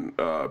fun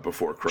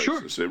before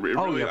Crisis. Sure. It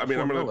really, I'm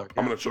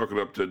gonna chalk it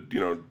up to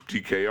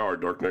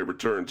DKR, Dark Knight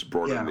Returns,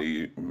 brought in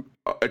the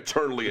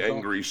eternally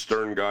angry,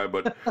 stern guy.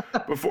 But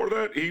before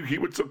that, he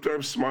would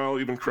sometimes smile,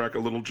 even crack a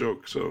little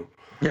joke. So.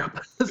 Yeah.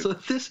 So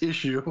this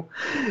issue,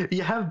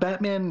 you have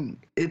Batman,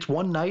 it's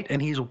one night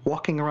and he's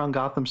walking around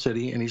Gotham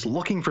City and he's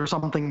looking for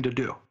something to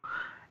do.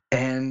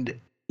 And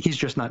he's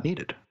just not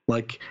needed.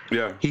 Like,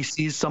 he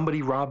sees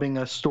somebody robbing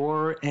a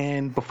store,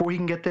 and before he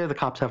can get there, the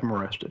cops have him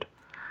arrested.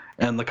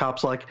 And the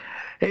cop's like,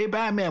 "Hey,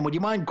 Batman, would you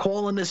mind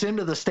calling this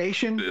into the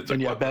station?"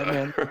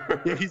 Batman,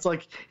 he's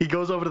like, he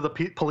goes over to the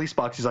police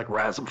box. He's like,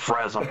 "Razum,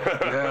 frazzum."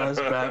 Yeah, it's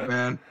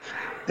Batman.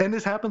 And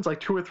this happens like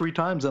 2 or 3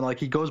 times. And like,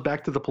 he goes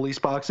back to the police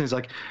box and he's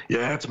like,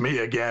 "Yeah, it's me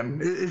again."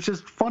 It's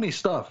just funny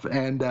stuff.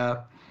 And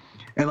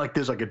like,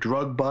 there's like a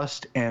drug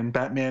bust, and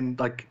Batman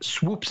like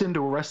swoops in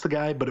to arrest the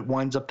guy, but it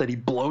winds up that he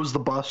blows the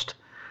bust.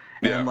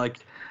 And like,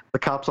 the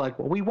cop's like,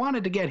 "Well, we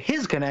wanted to get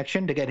his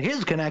connection, to get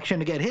his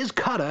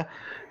cutter,"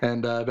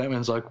 and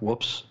Batman's like,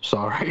 "Whoops,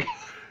 sorry."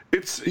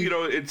 It's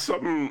it's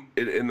something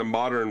in the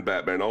modern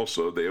Batman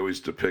also they always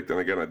depict, and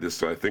again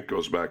this I think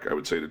goes back, I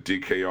would say, to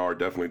DKR,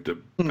 definitely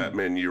to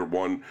Batman Year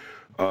One,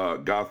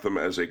 Gotham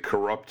as a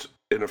corrupt,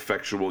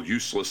 ineffectual,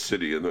 useless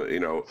city,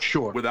 and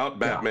sure, without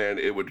Batman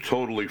it would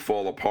totally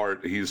fall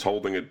apart. He's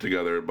holding it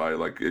together by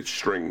like its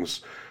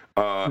strings.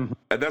 And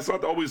that's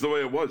not always the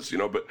way it was,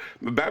 but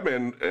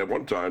Batman at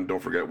one time, don't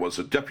forget, was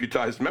a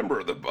deputized member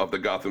of the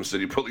Gotham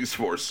City Police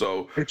Force.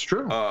 So it's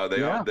true.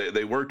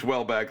 They worked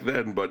well back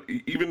then, but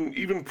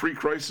even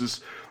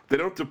pre-crisis, they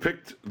don't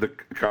depict the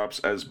cops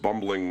as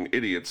bumbling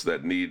idiots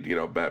that need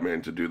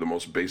Batman to do the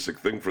most basic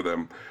thing for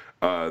them.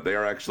 They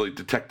are actually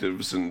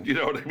detectives, and you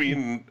know what I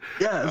mean.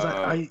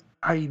 Yeah,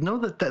 I know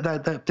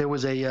that there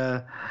was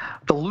the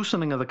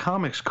loosening of the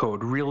comics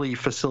code really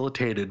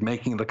facilitated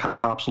making the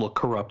cops look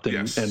corrupt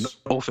and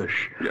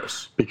oafish.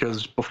 Yes.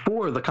 Because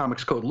before the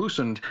comics code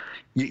loosened,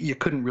 you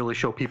couldn't really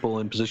show people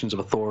in positions of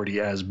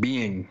authority as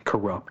being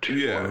corrupt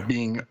or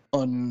being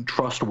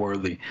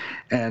untrustworthy.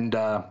 And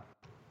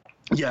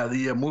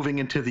moving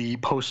into the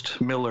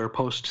post-Miller,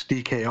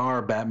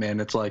 post-DKR Batman,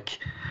 it's like,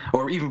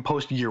 or even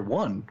post-Year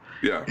One,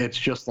 it's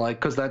just like,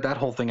 because that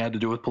whole thing had to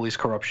do with police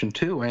corruption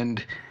too,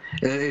 and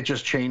it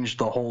just changed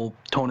the whole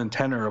tone and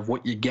tenor of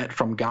what you get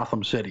from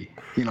Gotham City.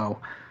 You know,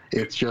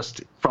 it's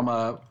just from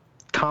a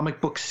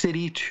comic book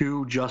city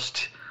to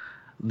just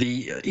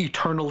the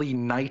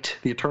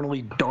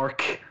eternally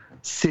dark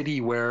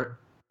city where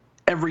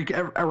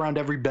around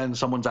every bend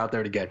someone's out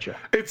there to get you.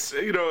 It's,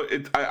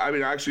 I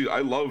mean, actually,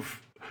 I love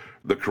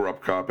the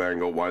corrupt cop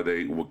angle, why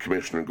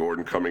Commissioner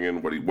Gordon coming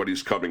in, what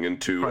he's coming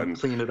into, and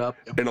clean it up.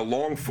 In a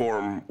long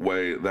form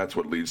way. That's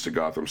what leads to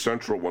Gotham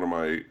Central, one of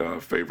my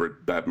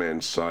favorite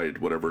Batman side,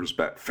 whatever is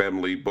Bat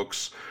family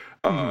books.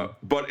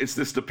 But it's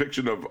this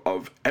depiction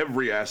of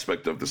every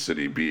aspect of the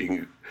city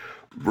being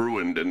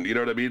ruined, and you know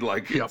what I mean?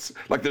 Like, it's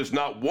like there's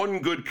not one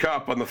good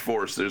cop on the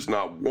force. There's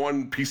not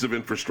one piece of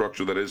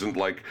infrastructure that isn't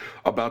like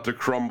about to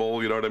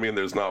crumble. You know what I mean?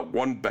 There's not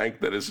one bank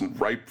that isn't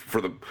ripe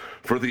for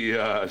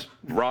the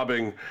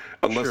robbing,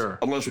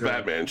 unless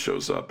Batman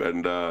shows up,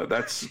 and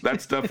that's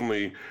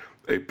definitely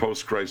a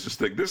post-crisis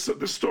thing. This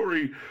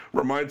story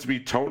reminds me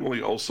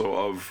tonally also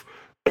of.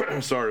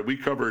 Sorry, we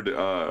covered.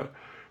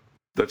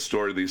 That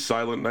story, The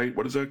Silent Night.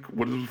 What is that?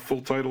 What is the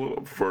full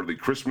title for the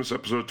Christmas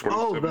episode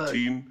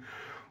 2017?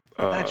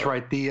 That's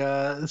right.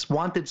 It's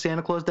Wanted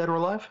Santa Claus, Dead or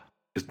Alive?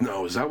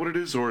 No, is that what it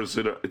is, or is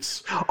it?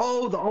 It's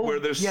where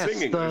they're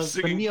singing. They're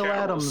singing Neil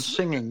carols. Adams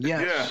singing.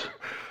 Yes.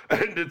 Yeah,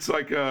 and it's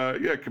like,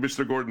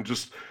 Commissioner Gordon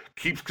just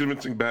keeps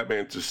convincing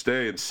Batman to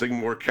stay and sing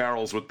more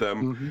carols with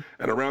them.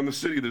 And around the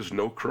city, there's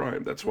no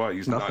crime. That's why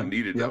he's not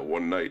needed that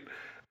one night.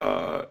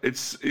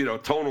 It's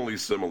tonally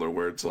similar,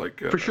 where it's like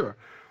for sure.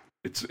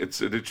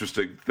 It's an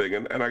interesting thing,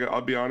 and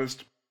I'll be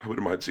honest, I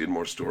wouldn't mind seeing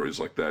more stories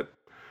like that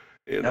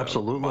in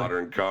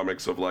modern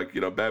comics of like,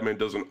 Batman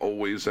doesn't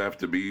always have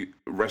to be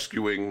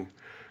rescuing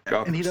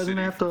Gotham and he doesn't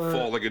City have to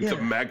falling into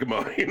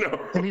magma,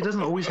 And he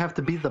doesn't always have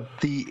to be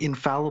the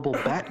infallible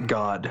Bat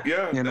God.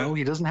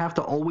 He doesn't have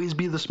to always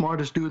be the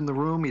smartest dude in the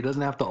room. He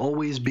doesn't have to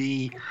always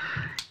be,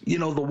 the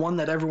one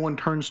that everyone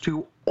turns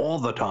to all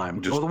the time,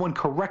 or the one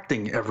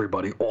correcting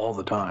everybody all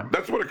the time.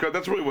 That's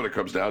really what it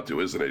comes down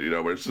to, isn't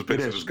it? Where it's just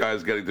basically this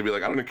guy's getting to be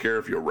like, I don't care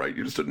if you're right,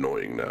 you're just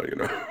annoying now.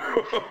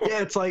 Yeah,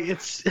 it's like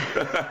it's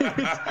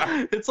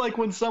like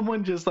when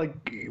someone just like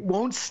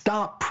won't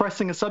stop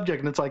pressing a subject,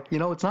 and it's like,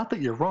 it's not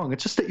that you're wrong,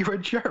 it's just that you're a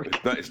jerk.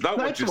 It's not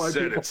what you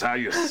said, it's how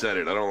you said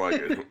it. I don't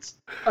like it.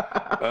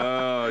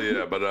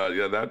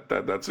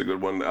 That's a good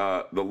one.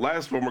 The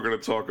last one we're going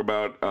to talk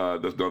about,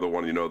 there's another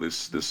one.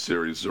 This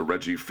series is a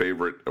Reggie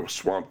favorite,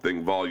 Swamp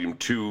Thing Volume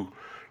 2,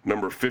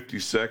 number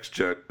 56,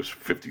 January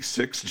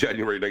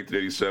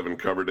 1987,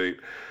 cover date.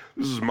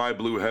 This is My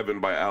Blue Heaven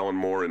by Alan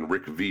Moore and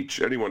Rick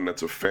Veitch. Anyone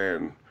that's a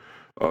fan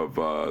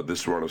of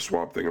this run of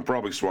Swamp Thing, and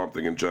probably Swamp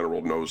Thing in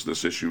general, knows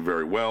this issue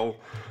very well.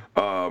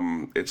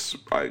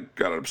 I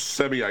got a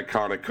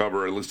semi-iconic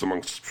cover, at least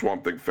amongst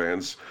Swamp Thing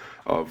fans,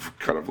 of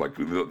kind of like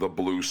the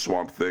blue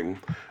Swamp Thing.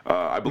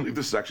 I believe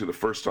this is actually the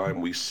first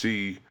time we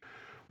see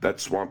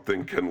that Swamp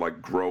Thing can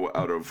like grow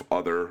out of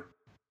other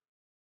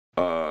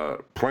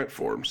plant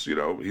forms.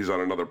 He's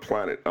on another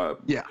planet.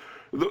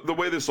 The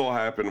way this all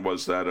happened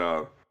was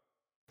that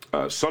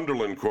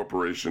Sunderland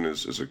Corporation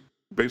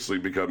basically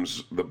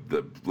becomes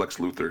the Lex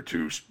Luthor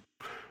to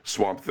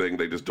Swamp Thing.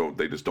 They just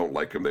don't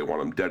like him. They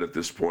want him dead at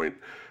this point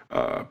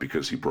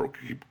because he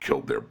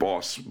killed their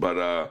boss.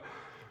 But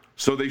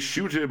so they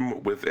shoot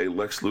him with a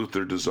Lex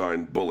Luthor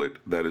designed bullet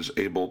that is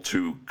able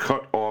to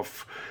cut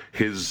off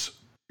his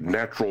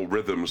natural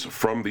rhythms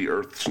from the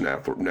Earth's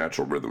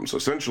natural rhythms.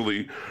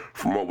 Essentially,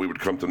 from what we would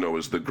come to know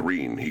as the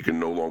green. He can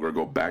no longer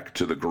go back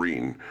to the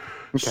green.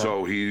 Okay.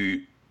 So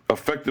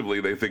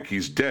they think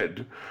he's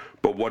dead.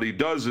 But what he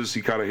does is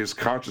his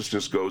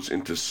consciousness goes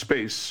into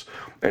space,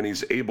 and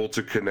he's able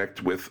to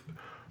connect with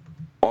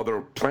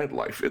other plant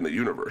life in the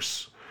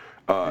universe.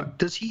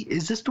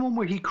 Is this the one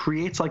where he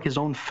creates like his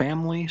own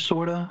family,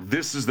 sorta?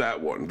 This is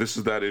that one. This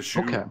is that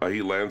issue. Okay.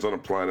 He lands on a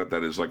planet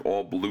that is like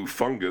all blue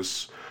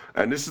fungus,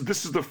 and this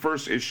is the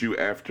first issue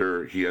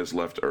after he has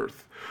left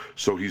Earth.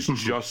 So he's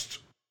just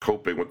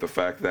coping with the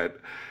fact that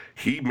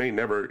he may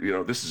never,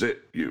 this is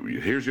it.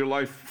 Here's your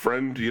life,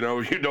 friend. You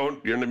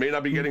may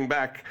not be getting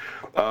back.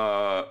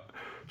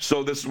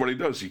 So this is what he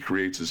does. He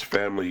creates his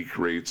family. He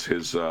creates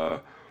his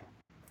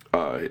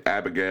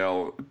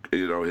Abigail.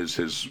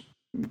 His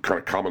kind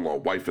of common law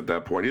wife at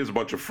that point. He has a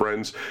bunch of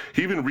friends.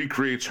 He even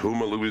recreates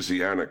Houma,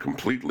 Louisiana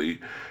completely.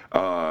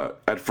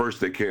 At first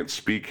they can't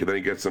speak, and then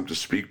he gets them to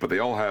speak, but they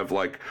all have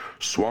like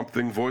Swamp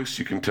Thing voice.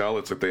 You can tell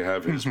it's like they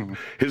have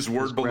his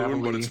word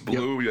balloon, but it's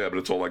blue. Yep. Yeah, but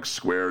it's all like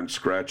square and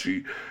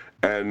scratchy.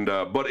 And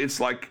but it's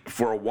like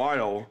for a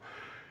while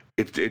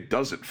it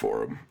does it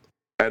for him.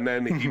 And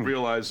then he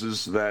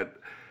realizes that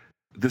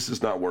this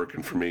is not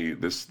working for me.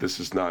 This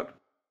is not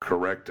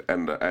correct.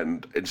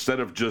 And instead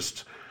of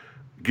just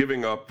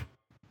giving up,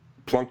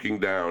 plunking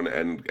down,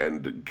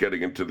 and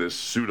getting into this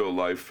pseudo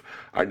life,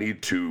 I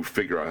need to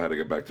figure out how to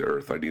get back to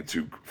Earth. I need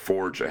to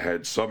forge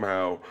ahead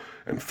somehow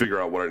and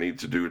figure out what I need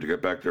to do to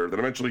get back to Earth. And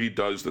eventually he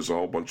does. There's a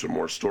whole bunch of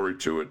more story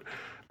to it.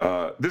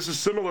 This is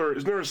similar.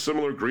 Isn't there a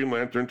similar Green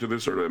Lantern to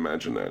this, or did I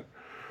imagine that,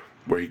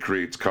 where he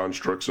creates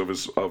constructs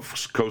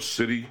of Coast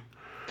City?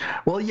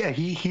 Well, yeah,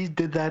 he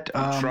did that,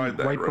 tried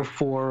that, right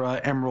before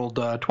Emerald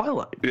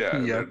Twilight. Yeah,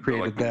 he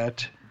created like,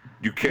 that.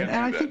 You can't do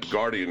I that. think,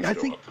 Guardians I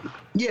show think, up.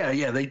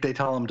 Yeah, they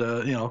tell him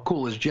to,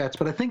 cool his jets.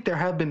 But I think there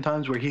have been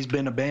times where he's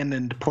been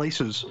abandoned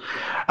places.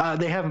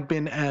 They haven't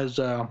been as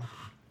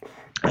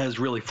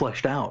really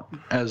fleshed out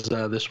as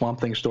the Swamp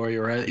Thing story,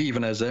 or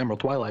even as Emerald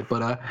Twilight.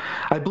 But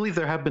I believe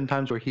there have been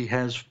times where he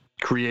has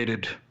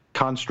created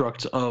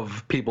constructs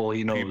of people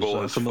he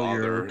knows,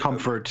 familiar,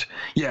 comfort.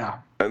 Yeah.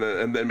 And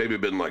then maybe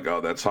been like, oh,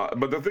 that's hot.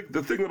 But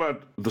the thing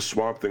about the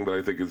Swamp Thing that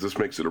I think is this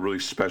makes it a really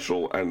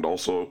special, and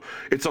also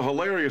it's a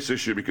hilarious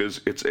issue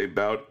because it's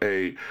about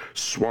a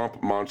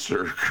swamp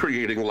monster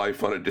creating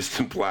life on a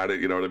distant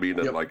planet, you know what I mean?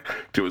 And like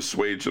to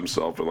assuage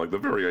himself, and like the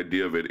very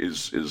idea of it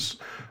is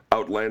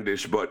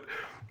outlandish. But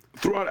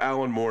throughout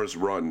Alan Moore's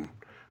run,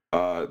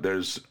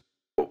 there's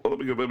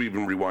let me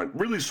even rewind.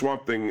 Really,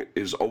 Swamp Thing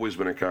has always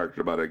been a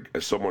character about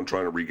someone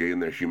trying to regain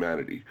their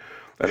humanity.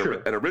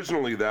 And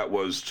originally that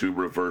was to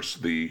reverse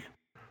the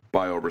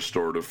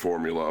biorestorative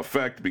formula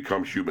effect,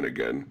 become human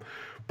again.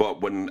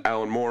 But when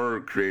Alan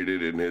Moore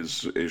created in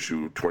his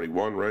issue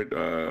 21, right?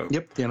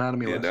 The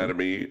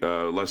anatomy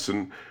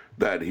lesson,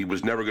 that he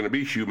was never going to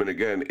be human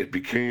again, it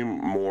became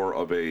more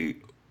of a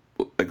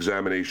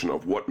examination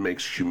of what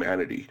makes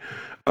humanity.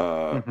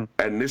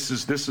 And this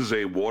is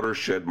a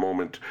watershed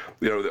moment.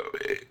 You know,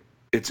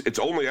 it's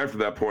only after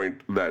that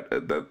point that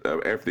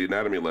after the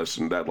anatomy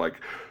lesson that like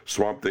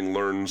Swamp Thing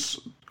learns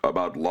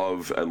about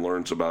love and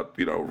learns about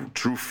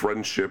true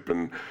friendship,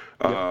 and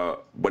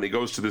when he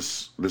goes to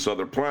this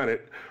other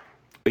planet,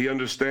 he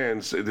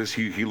understands this.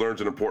 He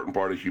learns an important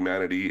part of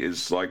humanity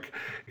is like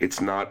it's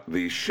not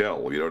the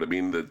shell. You know what I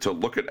mean? To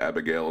look at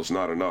Abigail is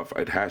not enough.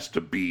 It has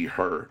to be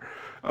her.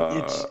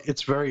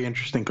 It's very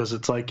interesting because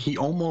it's like he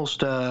almost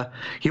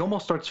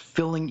starts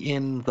filling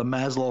in the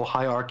Maslow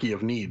hierarchy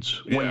of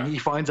needs when he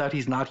finds out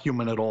he's not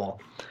human at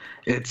all.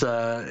 It's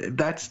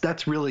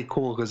that's really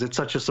cool because it's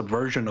such a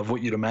subversion of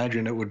what you'd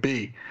imagine it would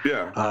be.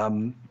 Yeah.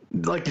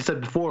 Like you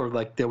said before,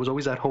 like there was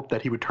always that hope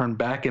that he would turn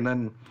back, and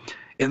then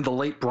in the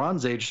late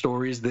Bronze Age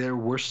stories, there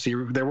were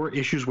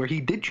issues where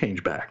he did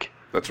change back.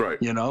 That's right.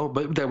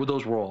 But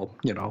those were all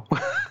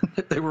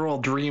they were all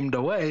dreamed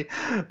away,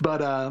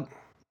 but.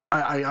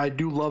 I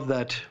do love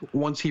that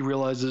once he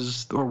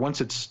realizes, or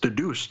once it's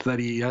deduced that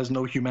he has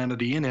no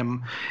humanity in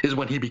him, is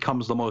when he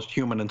becomes the most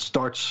human and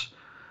starts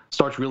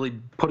really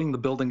putting the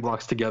building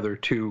blocks together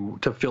to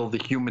fill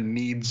the human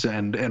needs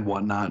and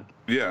whatnot.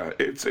 Yeah,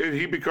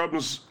 he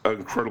becomes an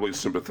incredibly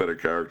sympathetic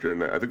character,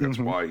 and I think that's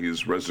why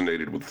he's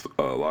resonated with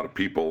a lot of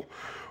people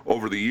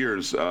over the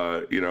years.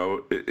 I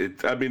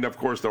mean, of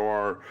course, there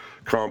are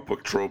comic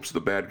book tropes.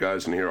 The bad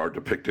guys in here are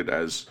depicted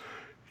as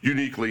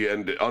uniquely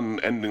and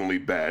unendingly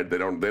bad. They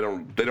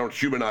don't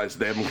humanize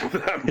them.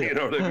 You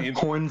know what I mean?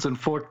 Horns and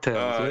fork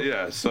tails.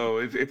 Yeah.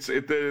 So there's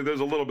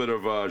a little bit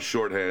of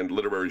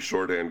literary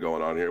shorthand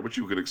going on here, which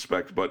you could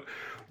expect. But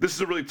this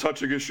is a really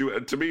touching issue,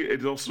 and to me,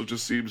 it also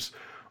just seems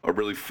a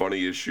really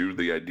funny issue.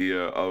 The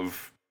idea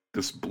of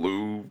this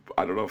blue,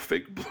 I don't know,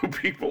 fake blue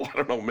people.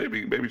 I don't know.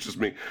 Maybe it's just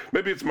me.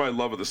 Maybe it's my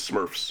love of the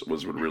Smurfs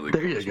was what really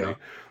caused me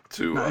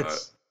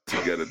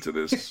to get into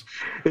this.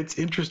 It's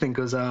interesting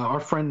because our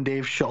friend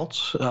Dave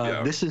Schultz,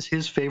 this is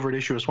his favorite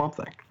issue of Swamp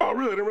Thing. Oh,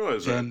 really? I didn't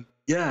realize that.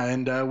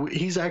 And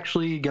he's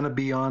actually going to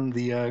be on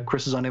the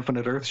Chris's on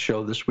Infinite Earth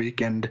show this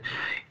week, and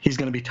he's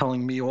going to be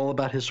telling me all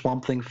about his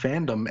Swamp Thing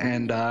fandom,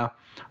 and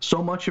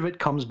so much of it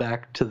comes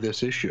back to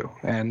this issue,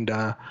 and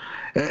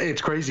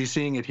it's crazy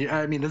seeing it here.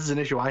 I mean, this is an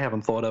issue I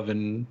haven't thought of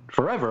in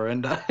forever,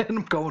 and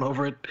I'm going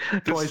over it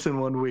twice in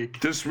 1 week.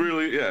 This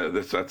really,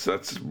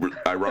 that's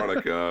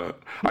ironic.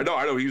 I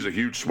know he's a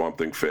huge Swamp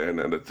Thing fan,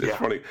 and it's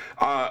funny.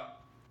 I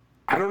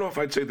don't know if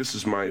I'd say this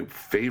is my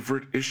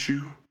favorite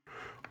issue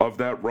of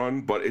that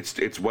run, but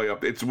it's way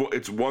up.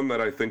 It's one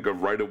that I think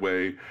of right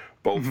away,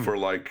 both for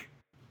like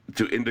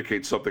to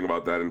indicate something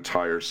about that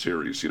entire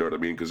series. You know what I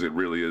mean? Because it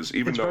really is.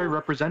 It's very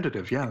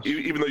representative. Yes.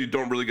 Even though you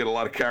don't really get a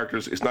lot of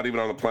characters, it's not even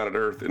on the planet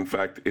Earth. In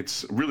fact,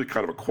 it's really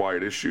kind of a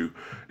quiet issue.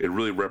 It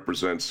really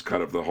represents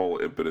kind of the whole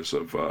impetus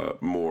of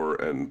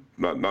Moore, and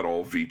not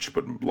all Veitch,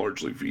 but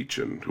largely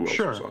Veitch, and who else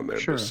was on there?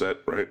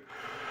 Bissett, right?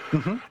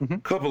 A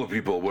couple of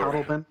people were.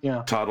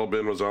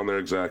 Toddleben was on there,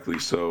 exactly.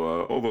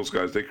 So all those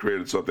guys, they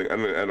created something.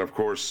 And of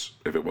course,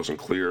 if it wasn't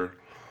clear,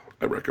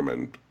 I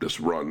recommend this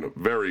run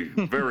very,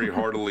 very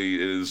heartily.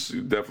 It is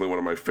definitely one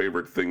of my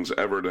favorite things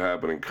ever to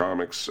happen in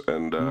comics.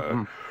 And,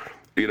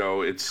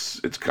 it's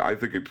I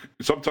think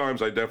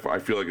sometimes I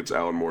feel like it's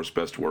Alan Moore's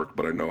best work,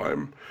 but I know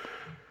I'm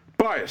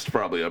biased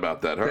probably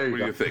about that, huh? What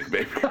do you think,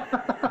 baby?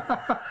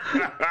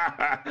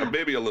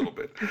 Maybe a little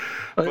bit.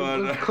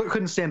 But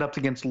couldn't stand up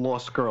against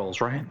Lost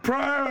Girls, right?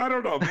 I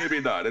don't know. Maybe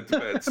not. It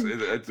depends.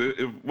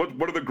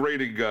 What are the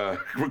grading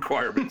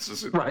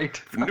requirements?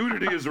 Right. If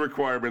nudity is a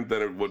requirement,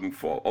 then it wouldn't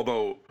fall.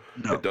 Although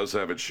it does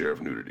have its share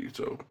of nudity.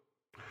 So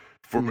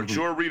for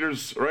mature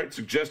readers, right?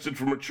 Suggested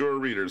for mature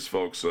readers,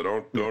 folks.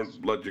 So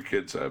don't let your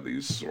kids have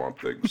these Swamp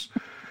Things.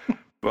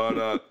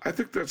 But I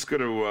think that's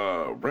going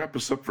to wrap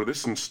us up for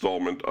this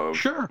installment of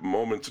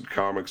Moments in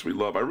Comics We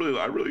Love. I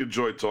really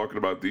enjoyed talking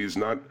about these.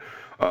 Not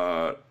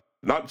so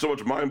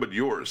much mine, but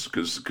yours,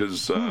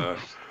 because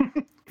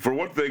for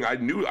one thing, I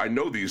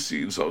know these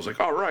scenes. So I was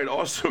like, all right,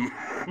 awesome.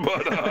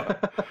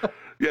 But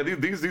yeah,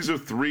 these are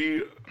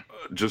three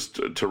just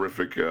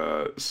terrific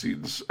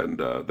scenes, and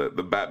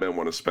the Batman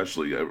one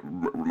especially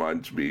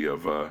reminds me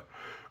of.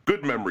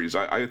 Good memories.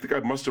 I think I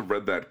must have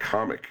read that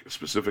comic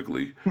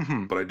specifically,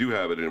 but I do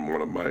have it in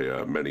one of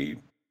my many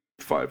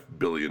 5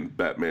 billion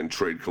Batman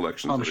trade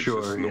collections that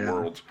exist in the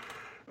world.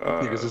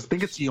 Because I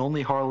think it's the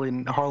only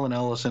Harlan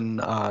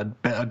Ellison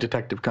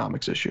Detective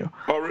Comics issue.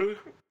 Oh, really?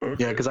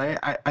 Okay. Yeah, because I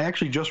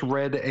actually just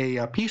read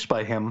a piece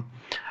by him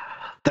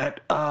that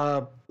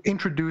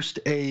introduced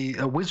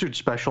a Wizard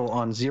special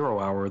on Zero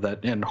Hour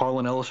and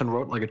Harlan Ellison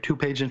wrote like a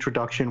 2-page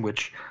introduction,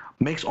 which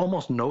makes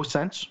almost no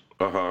sense.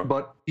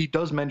 But he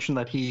does mention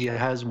that he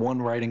has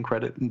one writing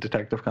credit in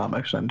Detective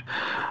Comics, and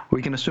we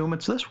can assume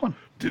it's this one.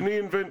 Didn't he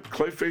invent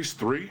Clayface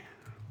 3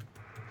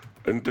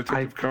 in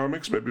Detective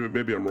Comics?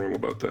 Maybe I'm wrong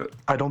about that.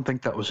 I don't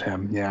think that was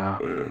him, yeah.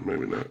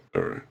 Maybe not.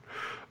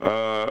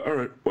 All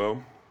right.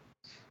 Well,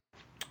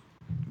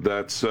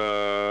 that's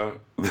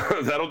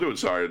that'll do it.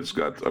 Sorry, I just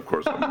got, of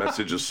course, a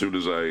message as soon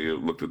as I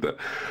looked at that.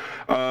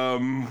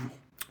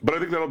 But I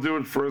think that'll do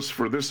it for us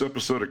for this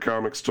episode of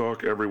Comics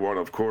Talk. Everyone,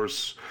 of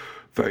course,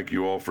 thank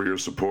you all for your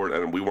support,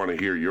 and we want to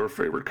hear your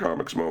favorite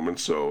comics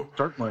moments. So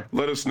certainly,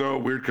 let us know.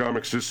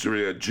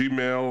 WeirdComicsHistory at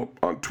Gmail,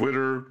 on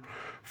Twitter,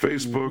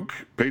 Facebook,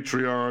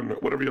 Patreon,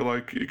 whatever you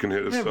like. You can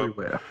hit us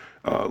everywhere.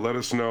 Up. Let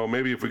us know.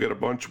 Maybe if we get a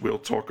bunch, we'll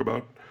talk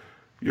about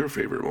your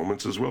favorite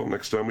moments as well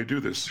next time we do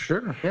this.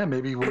 Sure. Yeah,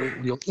 maybe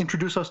you'll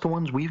introduce us to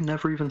ones we've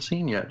never even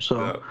seen yet.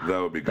 So that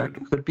would be good.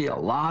 That could be a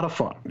lot of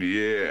fun.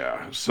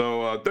 Yeah.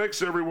 So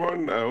thanks,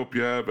 everyone. I hope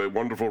you have a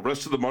wonderful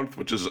rest of the month,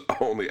 which is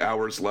only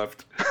hours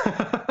left.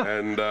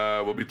 And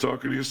we'll be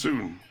talking to you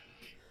soon.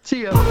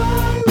 See ya.